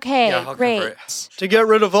ambulance? Yeah. Okay, Yeah, I'll cover great. it. To get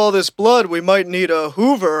rid of all this blood, we might need a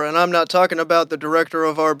Hoover, and I'm not talking about the director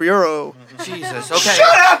of our bureau. Jesus. Okay.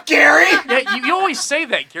 Shut up, Gary! Yeah, you always say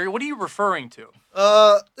that, Gary. What are you referring to?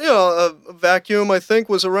 A vacuum, I think,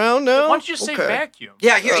 was around now. Why don't you just say Okay. vacuum?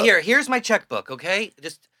 Yeah, here's my checkbook, okay?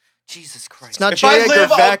 Just Jesus Christ. It's not If I Jag or live,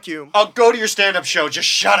 vacuum. I'll go to your stand-up show. Just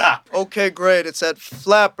shut up. Okay, great. It's at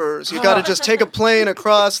Flappers. You gotta just take a plane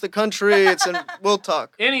across the country. We'll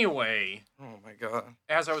talk. Anyway, Oh my God.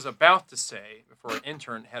 as I was about to say, before an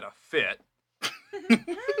intern had a fit,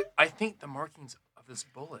 I think the markings of this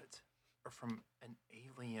bullet are from an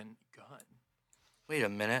alien gun. Wait a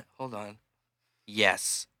minute. Hold on.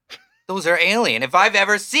 Yes. Those are alien. If I've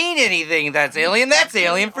ever seen anything that's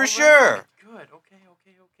alien for sure. Good. Okay.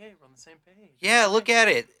 We're on the same page. Yeah, look at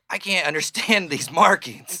it. I can't understand these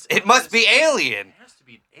markings. It must be alien. It has to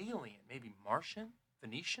be an alien. Maybe Martian?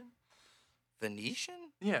 Venetian? Venetian?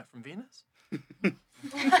 Yeah, from Venus?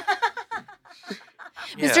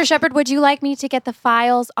 Mr. Shepard, would you like me to get the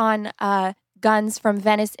files on guns from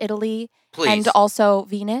Venice, Italy, Please. and also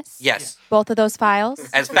Venus? Yes. Both of those files?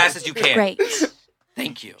 As fast as you can. Great.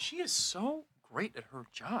 Thank you. She is so great at her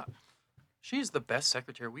job. She is the best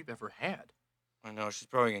secretary we've ever had. I know, she's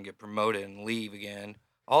probably going to get promoted and leave again.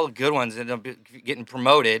 All the good ones end up getting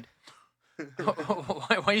promoted.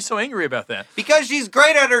 Why are you so angry about that? Because she's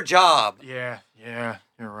great at her job. Yeah,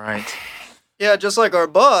 you're right. Yeah, just like our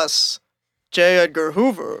boss, J. Edgar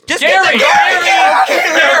Hoover. Just Gary!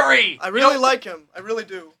 I really like him. I really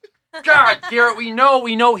do. God, Garrett, we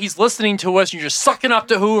know he's listening to us, and you're just sucking up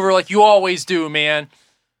to Hoover like you always do, man.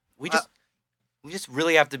 We just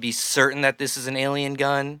really have to be certain that this is an alien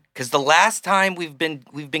gun, because the last time we've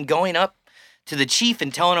been going up to the chief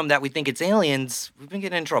and telling him that we think it's aliens, we've been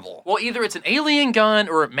getting in trouble. Well, either it's an alien gun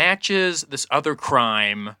or it matches this other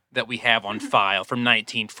crime that we have on file from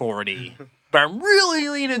 1940. But I'm really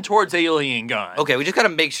leaning towards alien gun. Okay, we just got to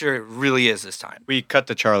make sure it really is this time. We cut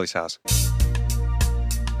to Charlie's house.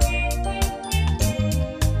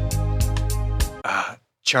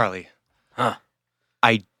 Charlie. Huh?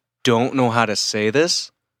 I don't know how to say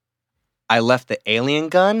this. I left the alien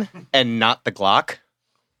gun and not the Glock.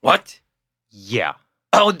 What? Yeah.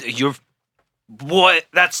 Oh, you're... Boy,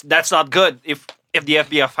 that's not good. If the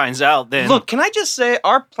FBI finds out, then... Look, can I just say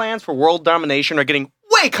our plans for world domination are getting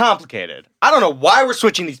way complicated. I don't know why we're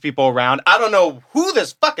switching these people around. I don't know who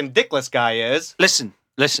this fucking dickless guy is. Listen.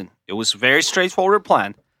 It was a very straightforward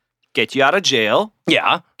plan. Get you out of jail.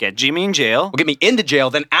 Yeah. Get Jimmy in jail. Well, get me into jail,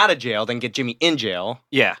 then out of jail, then get Jimmy in jail.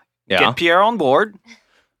 Yeah. Yeah. Get Pierre on board.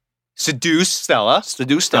 Seduce Stella.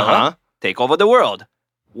 Uh-huh. Take over the world.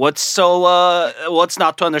 What's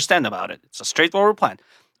not to understand about it? It's a straightforward plan.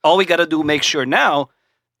 All we gotta do, make sure now,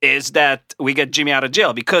 is that we get Jimmy out of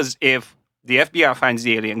jail. Because if the FBI finds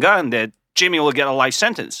the alien gun, then Jimmy will get a life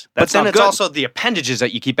sentence. That's but then not it's good. also the appendages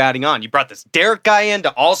that you keep adding on. You brought this Derek guy in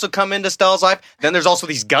to also come into Stella's life. Then there's also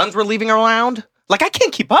these guns we're leaving around. Like, I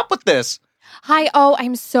can't keep up with this. Hi. Oh,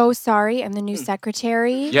 I'm so sorry. I'm the new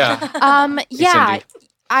secretary. Yeah. Yeah.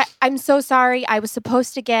 I'm so sorry. I was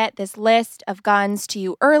supposed to get this list of guns to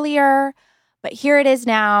you earlier, but here it is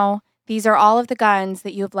now. These are all of the guns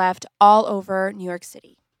that you have left all over New York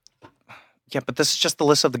City. Yeah, but this is just the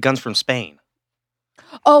list of the guns from Spain.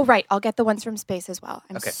 Oh, right. I'll get the ones from space as well.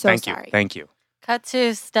 I'm Okay, so thank sorry. you. Thank you. Cut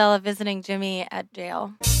to Stella visiting Jimmy at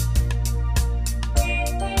jail.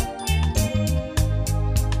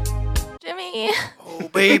 Jimmy. Oh,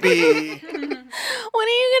 baby. When are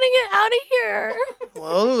you gonna get out of here?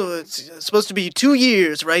 Well, it's supposed to be 2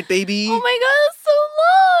 years, right, baby? Oh my god, it's so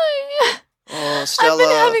long. Oh, Stella. I've been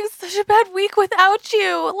having such a bad week without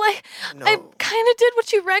you. Like, I kind of did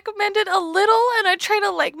what you recommended a little, and I tried to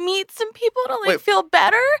like meet some people to like Wait, feel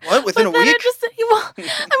better. what? Within a but then week? It just, well, I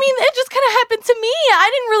mean, it just kind of happened to me.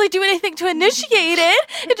 I didn't really do anything to initiate it.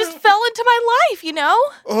 It just fell into my life, you know.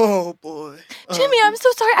 Oh boy. Jimmy, I'm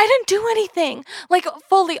so sorry. I didn't do anything. Like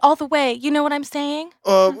fully all the way. You know what I'm saying?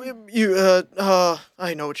 I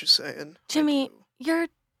know what you're saying. Jimmy, your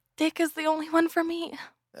dick is the only one for me.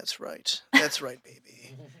 That's right. That's right,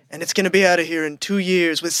 baby. And it's gonna be out of here in 2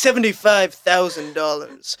 years with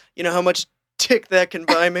 $75,000. You know how much dick that can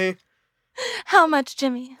buy me? How much,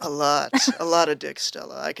 Jimmy? A lot. A lot of dick,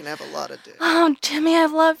 Stella. I can have a lot of dick. Oh, Jimmy, I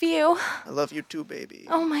love you. I love you too, baby.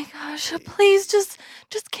 Oh my gosh. Please just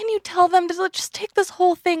can you tell them to just take this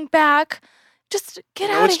whole thing back? Just get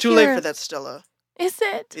out of here. No, it's too late for that, Stella. Is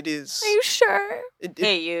it? It is. Are you sure?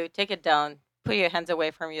 Hey, you, take it down. Put your hands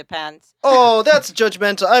away from your pants. Oh, that's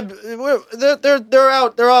judgmental. They're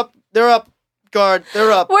out. They're up. They're up. Guard,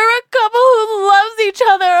 they're up. We're a couple who loves each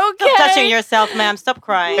other, okay? Stop touching yourself, ma'am. Stop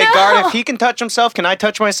crying. Hey, guard, if he can touch himself, can I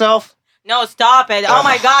touch myself? No, stop it. Oh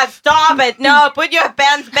my God, stop it. No, put your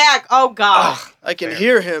pants back. Oh God. I can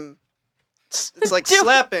hear him. It's like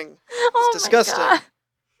slapping. It's disgusting. God.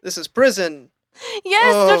 This is prison.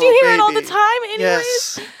 Yes, Oh, don't you hear it all the baby. time anyways?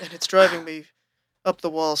 Yes, and it's driving me up the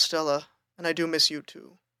wall, Stella. And I do miss you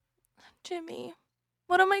too. Jimmy,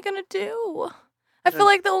 what am I gonna do? I feel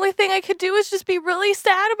like the only thing I could do is just be really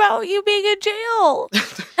sad about you being in jail.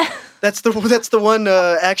 That's the one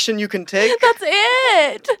action you can take. That's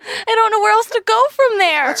it. I don't know where else to go from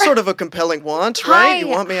there. That's sort of a compelling want, right? You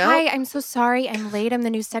want me out? Hi, I'm so sorry. I'm late. I'm the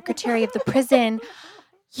new secretary of the prison.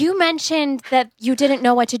 You mentioned that you didn't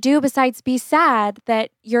know what to do besides be sad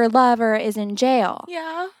that your lover is in jail.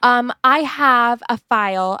 Yeah. I have a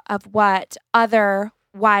file of what other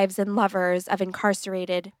wives and lovers of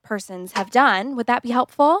incarcerated persons have done. Would that be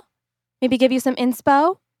helpful? Maybe give you some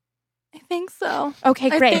inspo? I think so. Okay,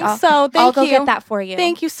 great. I think so. Thank I'll go you. get that for you.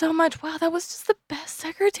 Thank you so much. Wow, that was just the best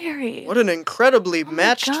secretary. What an incredibly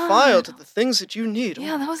matched God. file to the things that you need.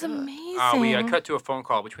 Yeah, that was amazing. We cut to a phone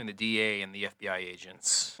call between the DA and the FBI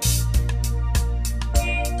agents.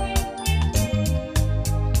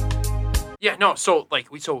 Yeah, no, so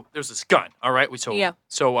there's this gun, all right?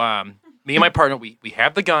 So me and my partner, we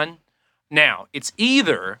have the gun. Now, it's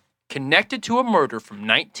either connected to a murder from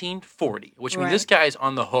 1940, which means this guy's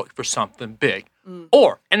on the hook for something big,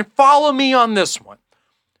 or, and follow me on this one,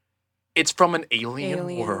 it's from an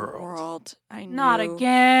alien world. I know. Not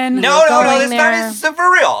again. No, this is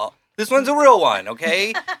for real. This one's a real one,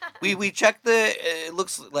 okay? we checked it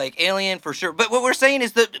looks like alien for sure. But what we're saying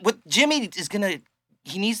is that what Jimmy is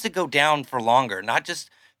he needs to go down for longer, not just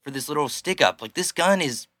for this little stick up. Like, this gun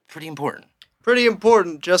is pretty important. Pretty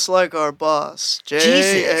important, just like our boss,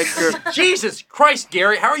 J. Edgar. Jesus Christ,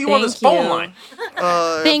 Gary, how are you on this phone line?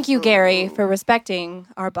 Thank you, Gary, for respecting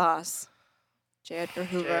our boss, J. Edgar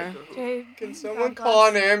Hoover. Can someone call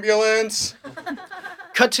an ambulance?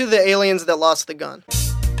 Cut to the aliens that lost the gun.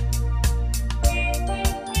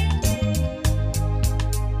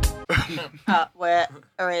 Where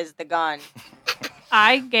is the gun?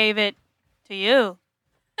 I gave it to you.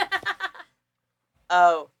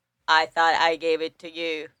 Oh, I thought I gave it to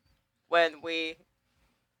you when we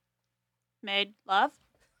Made love?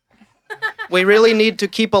 We really need to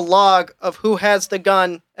keep a log of who has the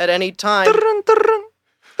gun at any time.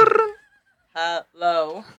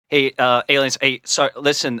 Hello. Hey, aliens. Hey, sorry.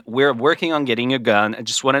 Listen, we're working on getting a gun. I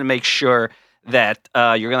just wanted to make sure that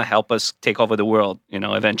you're gonna help us take over the world.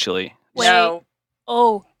 Eventually. Wait. No.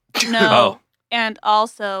 Oh, no. Oh. And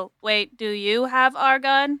also, wait, do you have our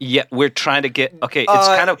gun? Yeah, we're trying to get. Okay, it's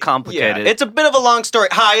kind of complicated. Yeah, it's a bit of a long story.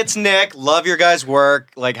 Hi, it's Nick. Love your guys'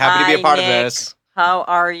 work. Happy to be a Hi, part of Nick. this. How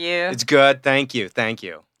are you? It's good. Thank you.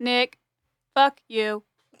 Nick, fuck you.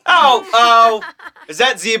 Oh. Is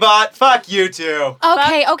that Z-Bot? Fuck you too.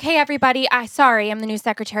 Okay, everybody. Sorry, I'm the new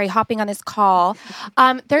secretary hopping on this call.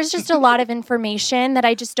 There's just a lot of information that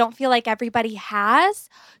I just don't feel like everybody has.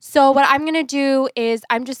 So what I'm gonna do is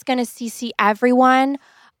I'm just gonna CC everyone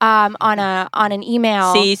on an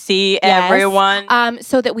email. CC Yes. everyone.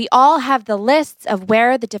 So that we all have the lists of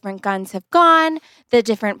where the different guns have gone, the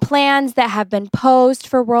different plans that have been posed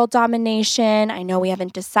for world domination. I know we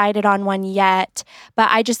haven't decided on one yet, but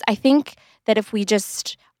I think that if we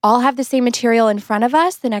just all have the same material in front of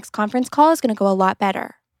us, the next conference call is going to go a lot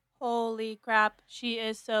better. Holy crap, she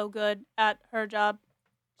is so good at her job.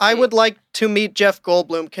 I would like to meet Jeff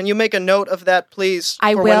Goldblum. Can you make a note of that, please?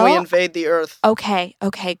 I for when we will. invade the Earth. Okay,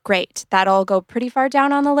 great. That'll go pretty far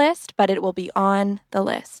down on the list, but it will be on the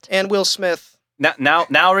list. And Will Smith.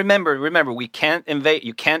 Now, remember, we can't invade.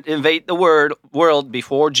 You can't invade the world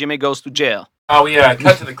before Jimmy goes to jail. We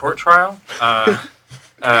cut to the court trial,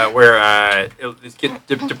 where it's get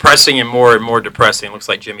depressing and more depressing. Looks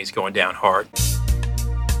like Jimmy's going down hard.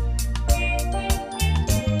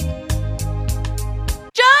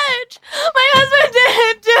 Judge, my husband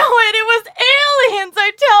didn't do it. It was aliens,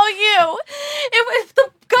 I tell you. If the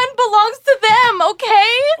gun belongs to them,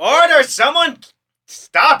 okay? Order! Someone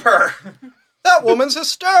stop her! That woman's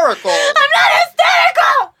hysterical. I'm not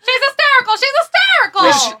hysterical. She's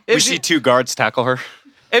hysterical. We see two guards tackle her.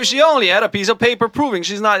 If she only had a piece of paper proving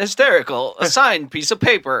she's not hysterical, a signed piece of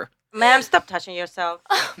paper. Ma'am, stop touching yourself.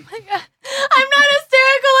 Oh my God. I'm not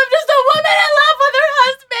hysterical. I'm just a woman in love with her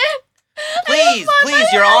husband. Please,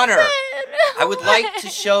 Your Honor. I would like to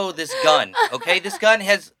show this gun. Okay, this gun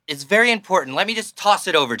is very important. Let me just toss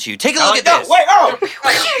it over to you. Take a look at this. Wait! Oh!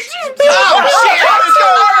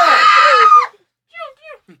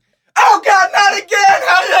 Oh God! Not again!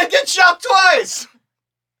 How did I get shot twice?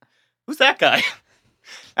 Who's that guy?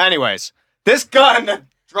 Anyways, this gun that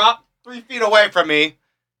dropped 3 feet away from me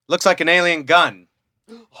looks like an alien gun.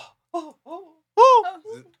 What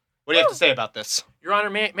do you have to say about this? Your Honor,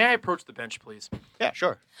 may I approach the bench, please? Yeah, sure.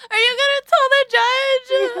 Are you going to tell the judge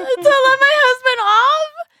to let my husband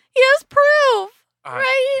off? He has proof,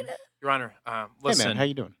 right? Your Honor, listen. Hey man, how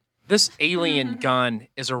you doing? This alien gun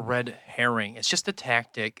is a red herring. It's just a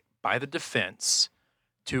tactic by the defense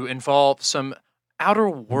to involve some outer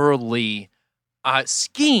worldly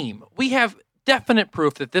scheme. We have definite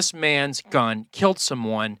proof that this man's gun killed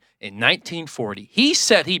someone in 1940. He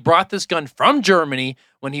said he brought this gun from Germany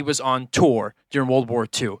when he was on tour during World War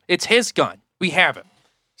II. It's his gun. We have it.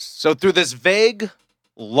 So through this vague,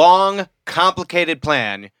 long, complicated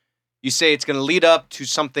plan, you say it's going to lead up to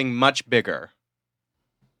something much bigger.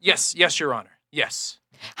 Yes, Your Honor. Yes.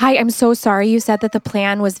 Hi, I'm so sorry you said that the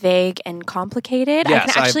plan was vague and complicated. Yes,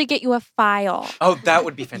 I can actually get you a file. Oh, that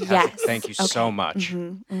would be fantastic. Yes. Thank you Okay. so much.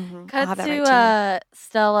 I'll Cut have that to right to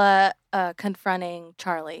Stella confronting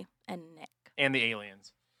Charlie and Nick. And the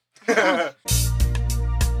aliens.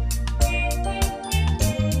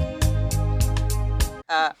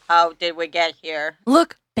 How did we get here?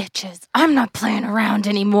 Look, bitches, I'm not playing around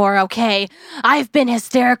anymore, okay? I've been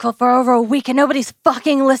hysterical for over a week and nobody's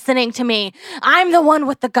fucking listening to me. I'm the one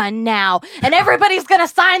with the gun now, and everybody's gonna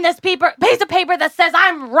sign this piece of paper that says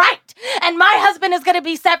I'm right, and my husband is gonna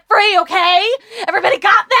be set free, okay? Everybody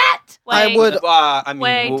got that? I would. I mean,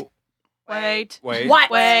 Wait. well, Wait. wait. What?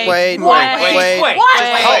 Wait.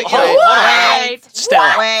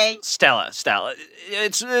 Wait. Stella,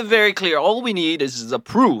 it's very clear. All we need is a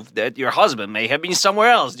proof that your husband may have been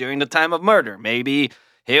somewhere else during the time of murder. Maybe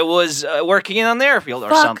he was working on the airfield or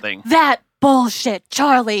Fuck something. that bullshit,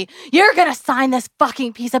 Charlie. You're gonna sign this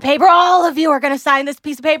fucking piece of paper. All of you are gonna sign this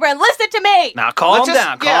piece of paper and listen to me. Now calm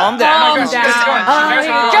down. Calm You're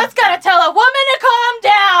just gonna tell a woman to calm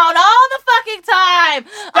down all the fucking time.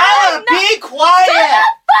 Stella, be quiet! Shut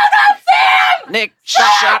the fuck up, Sam! Nick,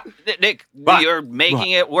 shut. Nick, What? you're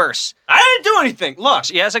making it worse. I didn't do anything. Look,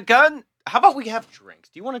 She has a gun. how about we have drinks?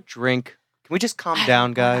 Do you want a drink? Can we just calm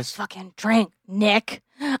down, guys? Fucking drink, Nick.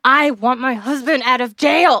 I want my husband out of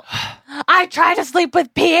jail. I tried to sleep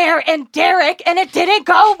with Pierre and Derek, and it didn't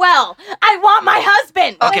go well. I want my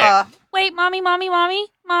husband. Okay. Wait, mommy.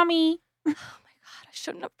 I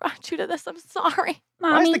shouldn't have brought you to this. I'm sorry.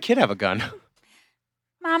 Why does the kid have a gun?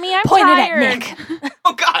 Mommy, I'm Pointed tired. at Nick.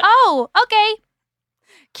 Oh God. Oh, okay.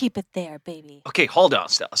 Keep it there, baby. Okay, hold on,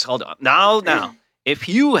 Stellas. Hold on. Now, if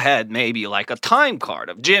you had maybe like a time card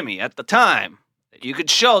of Jimmy at the time that you could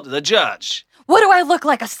show to the judge. What do I look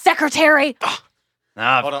like, a secretary?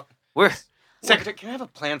 Now, Hold on. we're Secretary, can I have a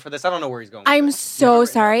plan for this? I don't know where he's going. with I'm this. so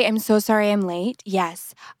sorry. I'm so sorry I'm late.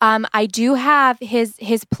 Yes. I do have his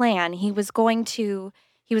plan. He was going to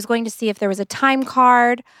see if there was a time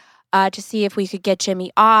card to see if we could get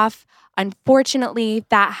Jimmy off. Unfortunately,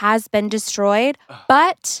 that has been destroyed,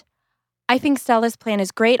 but I think Stella's plan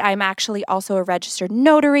is great. I'm actually also a registered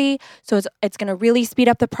notary, so it's going to really speed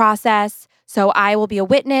up the process. So I will be a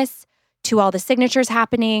witness to all the signatures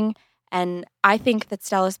happening. And I think that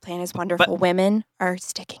Stella's plan is wonderful. Women are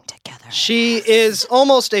sticking together. She is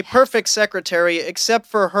almost a perfect secretary, except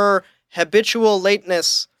for her habitual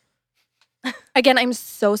lateness. Again, I'm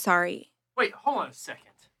so sorry. Wait, hold on a second.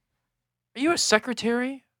 Are you a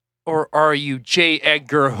secretary? Or are you J.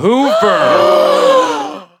 Edgar Hoover?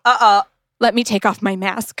 Let me take off my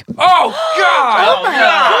mask. Oh, God! Oh,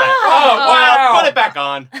 God! Oh, wow! Put it back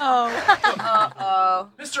on.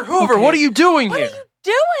 Mr. Hoover, what are you doing here?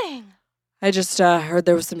 Doing? I just heard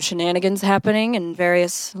there was some shenanigans happening in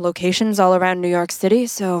various locations all around New York City,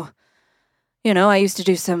 so, I used to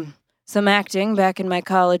do some acting back in my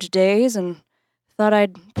college days and thought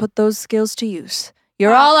I'd put those skills to use.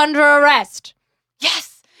 You're all under arrest.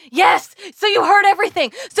 Yes. So you heard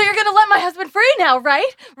everything. So you're gonna let my husband free now,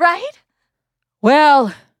 right? Right?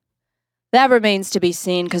 Well, that remains to be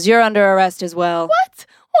seen, because you're under arrest as well. What?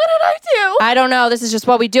 What did I do? I don't know. This is just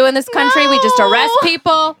what we do in this country. We just arrest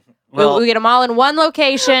people. We get them all in one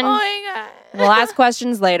location. Oh my God. We'll ask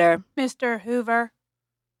questions later. Mr. Hoover,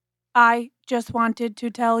 I just wanted to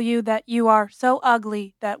tell you that you are so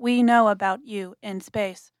ugly that we know about you in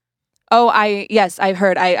space. Oh, yes, I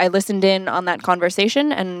heard. I listened in on that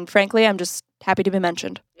conversation, and frankly, I'm just happy to be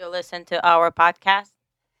mentioned. You listen to our podcast?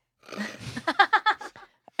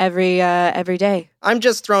 Every day. I'm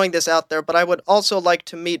just throwing this out there, but I would also like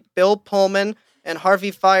to meet Bill Pullman and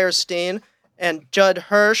Harvey Fierstein and Judd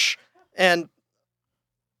Hirsch, and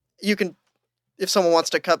you can, if someone wants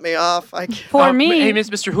to cut me off, I can. For me. Hey,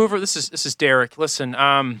 Mr. Hoover, this is Derek. Listen,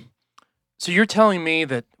 so you're telling me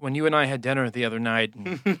that when you and I had dinner the other night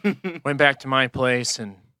and went back to my place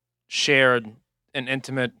and shared an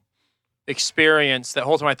intimate experience, that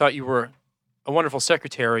whole time I thought you were a wonderful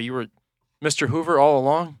secretary. You were Mr. Hoover all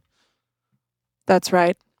along? That's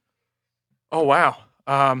right. Oh, wow.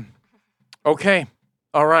 Okay.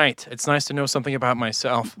 All right. It's nice to know something about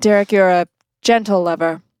myself. Derek, you're a gentle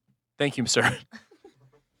lover. Thank you, sir.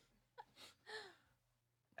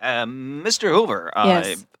 Mr. Hoover,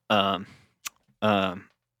 Yes.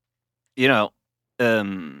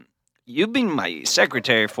 You've been my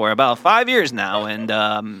secretary for about 5 years now,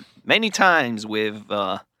 and many times with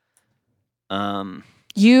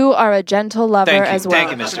You are a gentle lover Thank you. as well.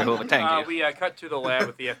 Thank you, Mr. Hoover. Thank you. We cut to the lab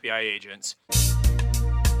with the FBI agents.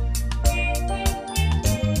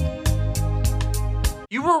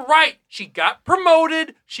 You were right. She got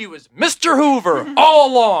promoted. She was Mr. Hoover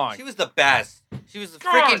all along. She was the best. She was the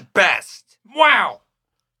freaking best. Wow.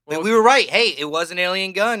 Like, we were right. Hey, it was an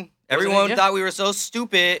alien gun. Everyone yeah. thought we were so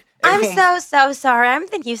stupid. I'm so sorry. I'm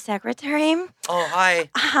the new secretary. Oh, hi.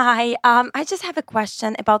 Hi. I just have a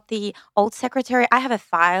question about the old secretary. I have a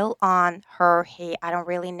file on her. Hey, I don't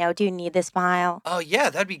really know. Do you need this file? Oh, yeah,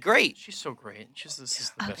 that'd be great. She's so great. This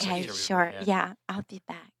is the best Okay, secretary we've sure. ever had. Yeah, I'll be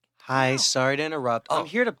back. Hi, sorry to interrupt. I'm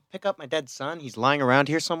here to pick up my dead son. He's lying around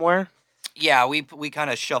here somewhere. Yeah, we kind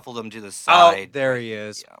of shuffled him to the Oh, side. there he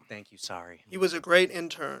is. Yeah. Thank you. Sorry. He was a great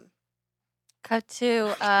intern. Cut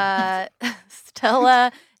to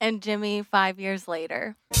Stella and Jimmy 5 years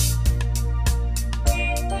later.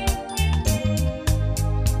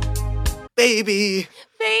 Baby,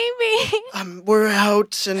 we're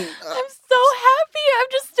out, and I'm so happy. I'm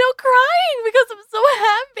just still crying because I'm so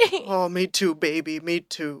happy. oh, me too, baby, me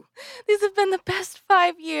too. These have been the best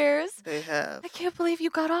 5 years. They have. I can't believe you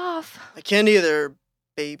got off. I can't either,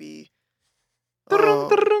 baby.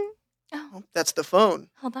 Oh, that's the phone.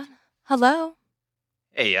 Hold on. Hello?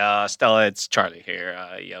 Hey, Stella, it's Charlie here.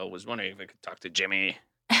 I was wondering if I could talk to Jimmy.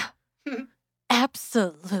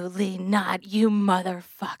 Absolutely not, you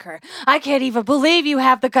motherfucker. I can't even believe you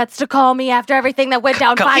have the guts to call me after everything that went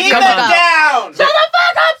down 5 years ago. down! Shut the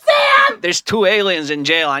fuck up, Sam! There's 2 aliens in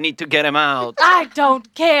jail. I need to get them out. I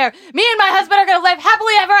don't care. Me and my husband are gonna live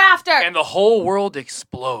happily ever after. And the whole world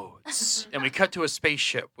explodes. and we cut to a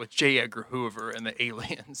spaceship with J. Edgar Hoover and the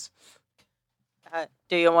aliens.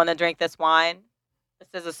 Do you want to drink this wine?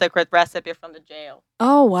 This is a secret recipe from the jail.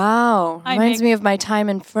 Oh, wow. I Reminds make- me of my time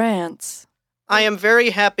in France. I am very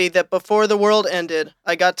happy that before the world ended,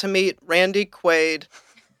 I got to meet Randy Quaid.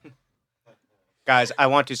 Guys, I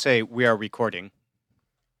want to say we are recording.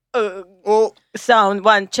 Sound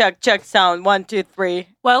one, check, sound 1, 2, 3.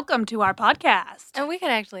 Welcome to our podcast. And we could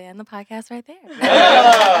actually end the podcast right there.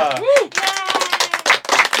 Yeah. Oh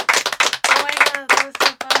my god, that was so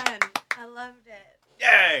fun. I loved it.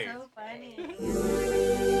 Yay! So funny.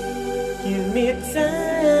 Give me time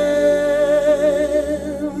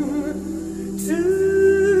to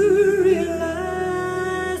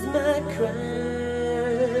realize my crime.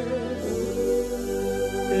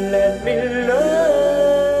 Let me love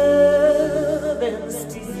and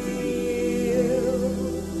steal.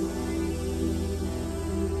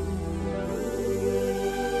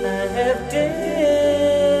 I have danced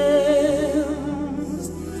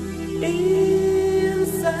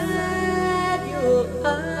inside your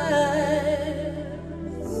eyes.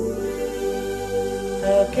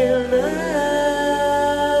 How can I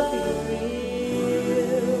be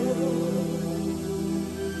real?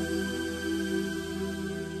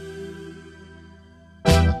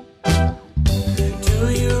 Do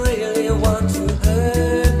you really want to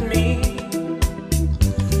hurt me?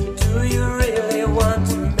 Do you really want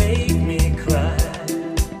to make me cry?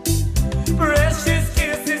 Precious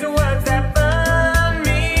kisses, words that burn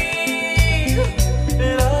me.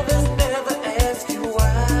 Lovers never ask you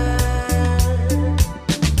why.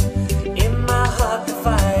 In my heart the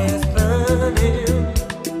fire's burning.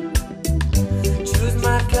 Choose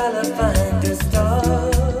my color, find a star.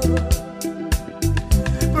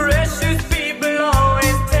 Precious people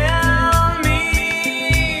always tell me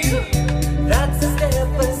that's a step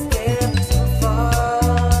too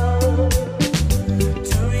far.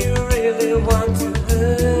 Do you really want to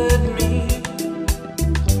hurt me?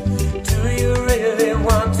 Do you really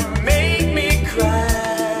want to make me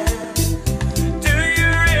cry? Do you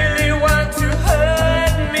really want to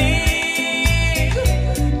hurt me?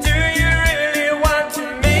 Do you really want to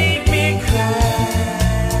make me cry?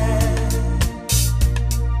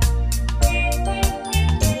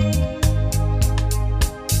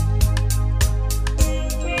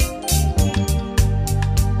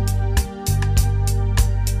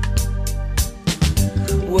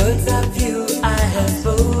 Words of you I have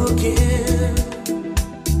spoken.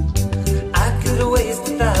 I could waste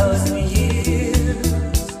 1,000 years.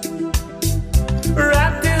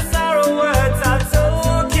 Wrapped in sorrow, words are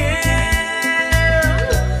token.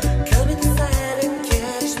 Come inside and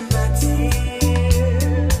catch my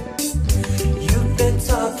tears. You've been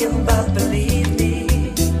talking about, believe me.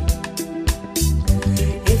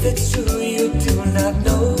 If it's true, you do not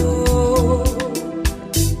know.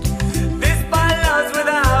 This by love's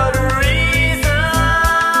without a reason.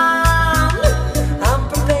 I'm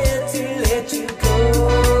prepared to let you go.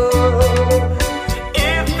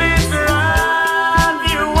 If it's love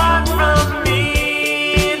you want from me,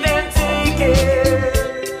 then take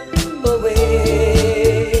it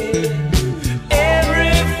away.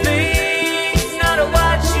 Everything's not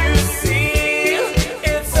what you see.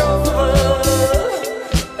 It's over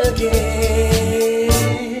again.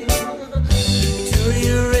 Do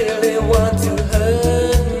you really want to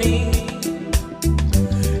hurt me?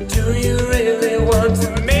 Do you really want to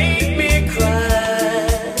make me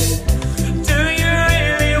cry? Do you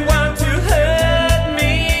really want to hurt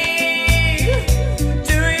me?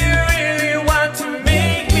 Do you really want to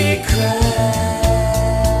make me cry?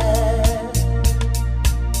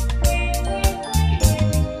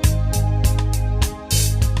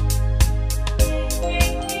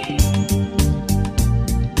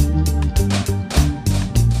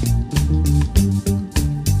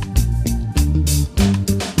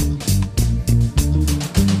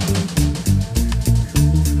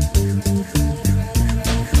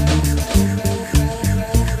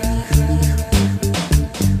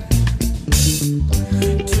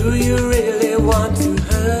 Do you really want to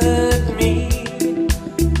hurt me?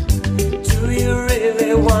 Do you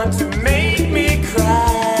really want to make me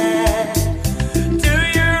cry? Do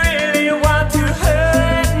you really want to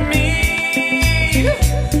hurt me?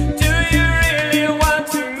 Do you really want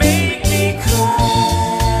to make me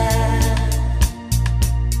cry?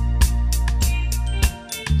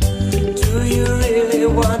 Do you really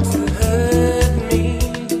want to hurt me?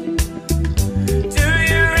 Do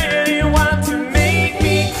you really want to make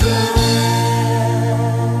me cry?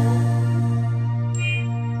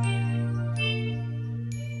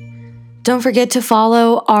 Don't forget to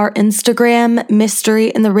follow our Instagram, Mystery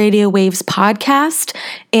in the Radio Waves podcast.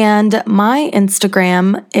 And my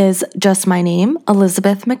Instagram is just my name,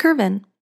 Elizabeth McIrvin.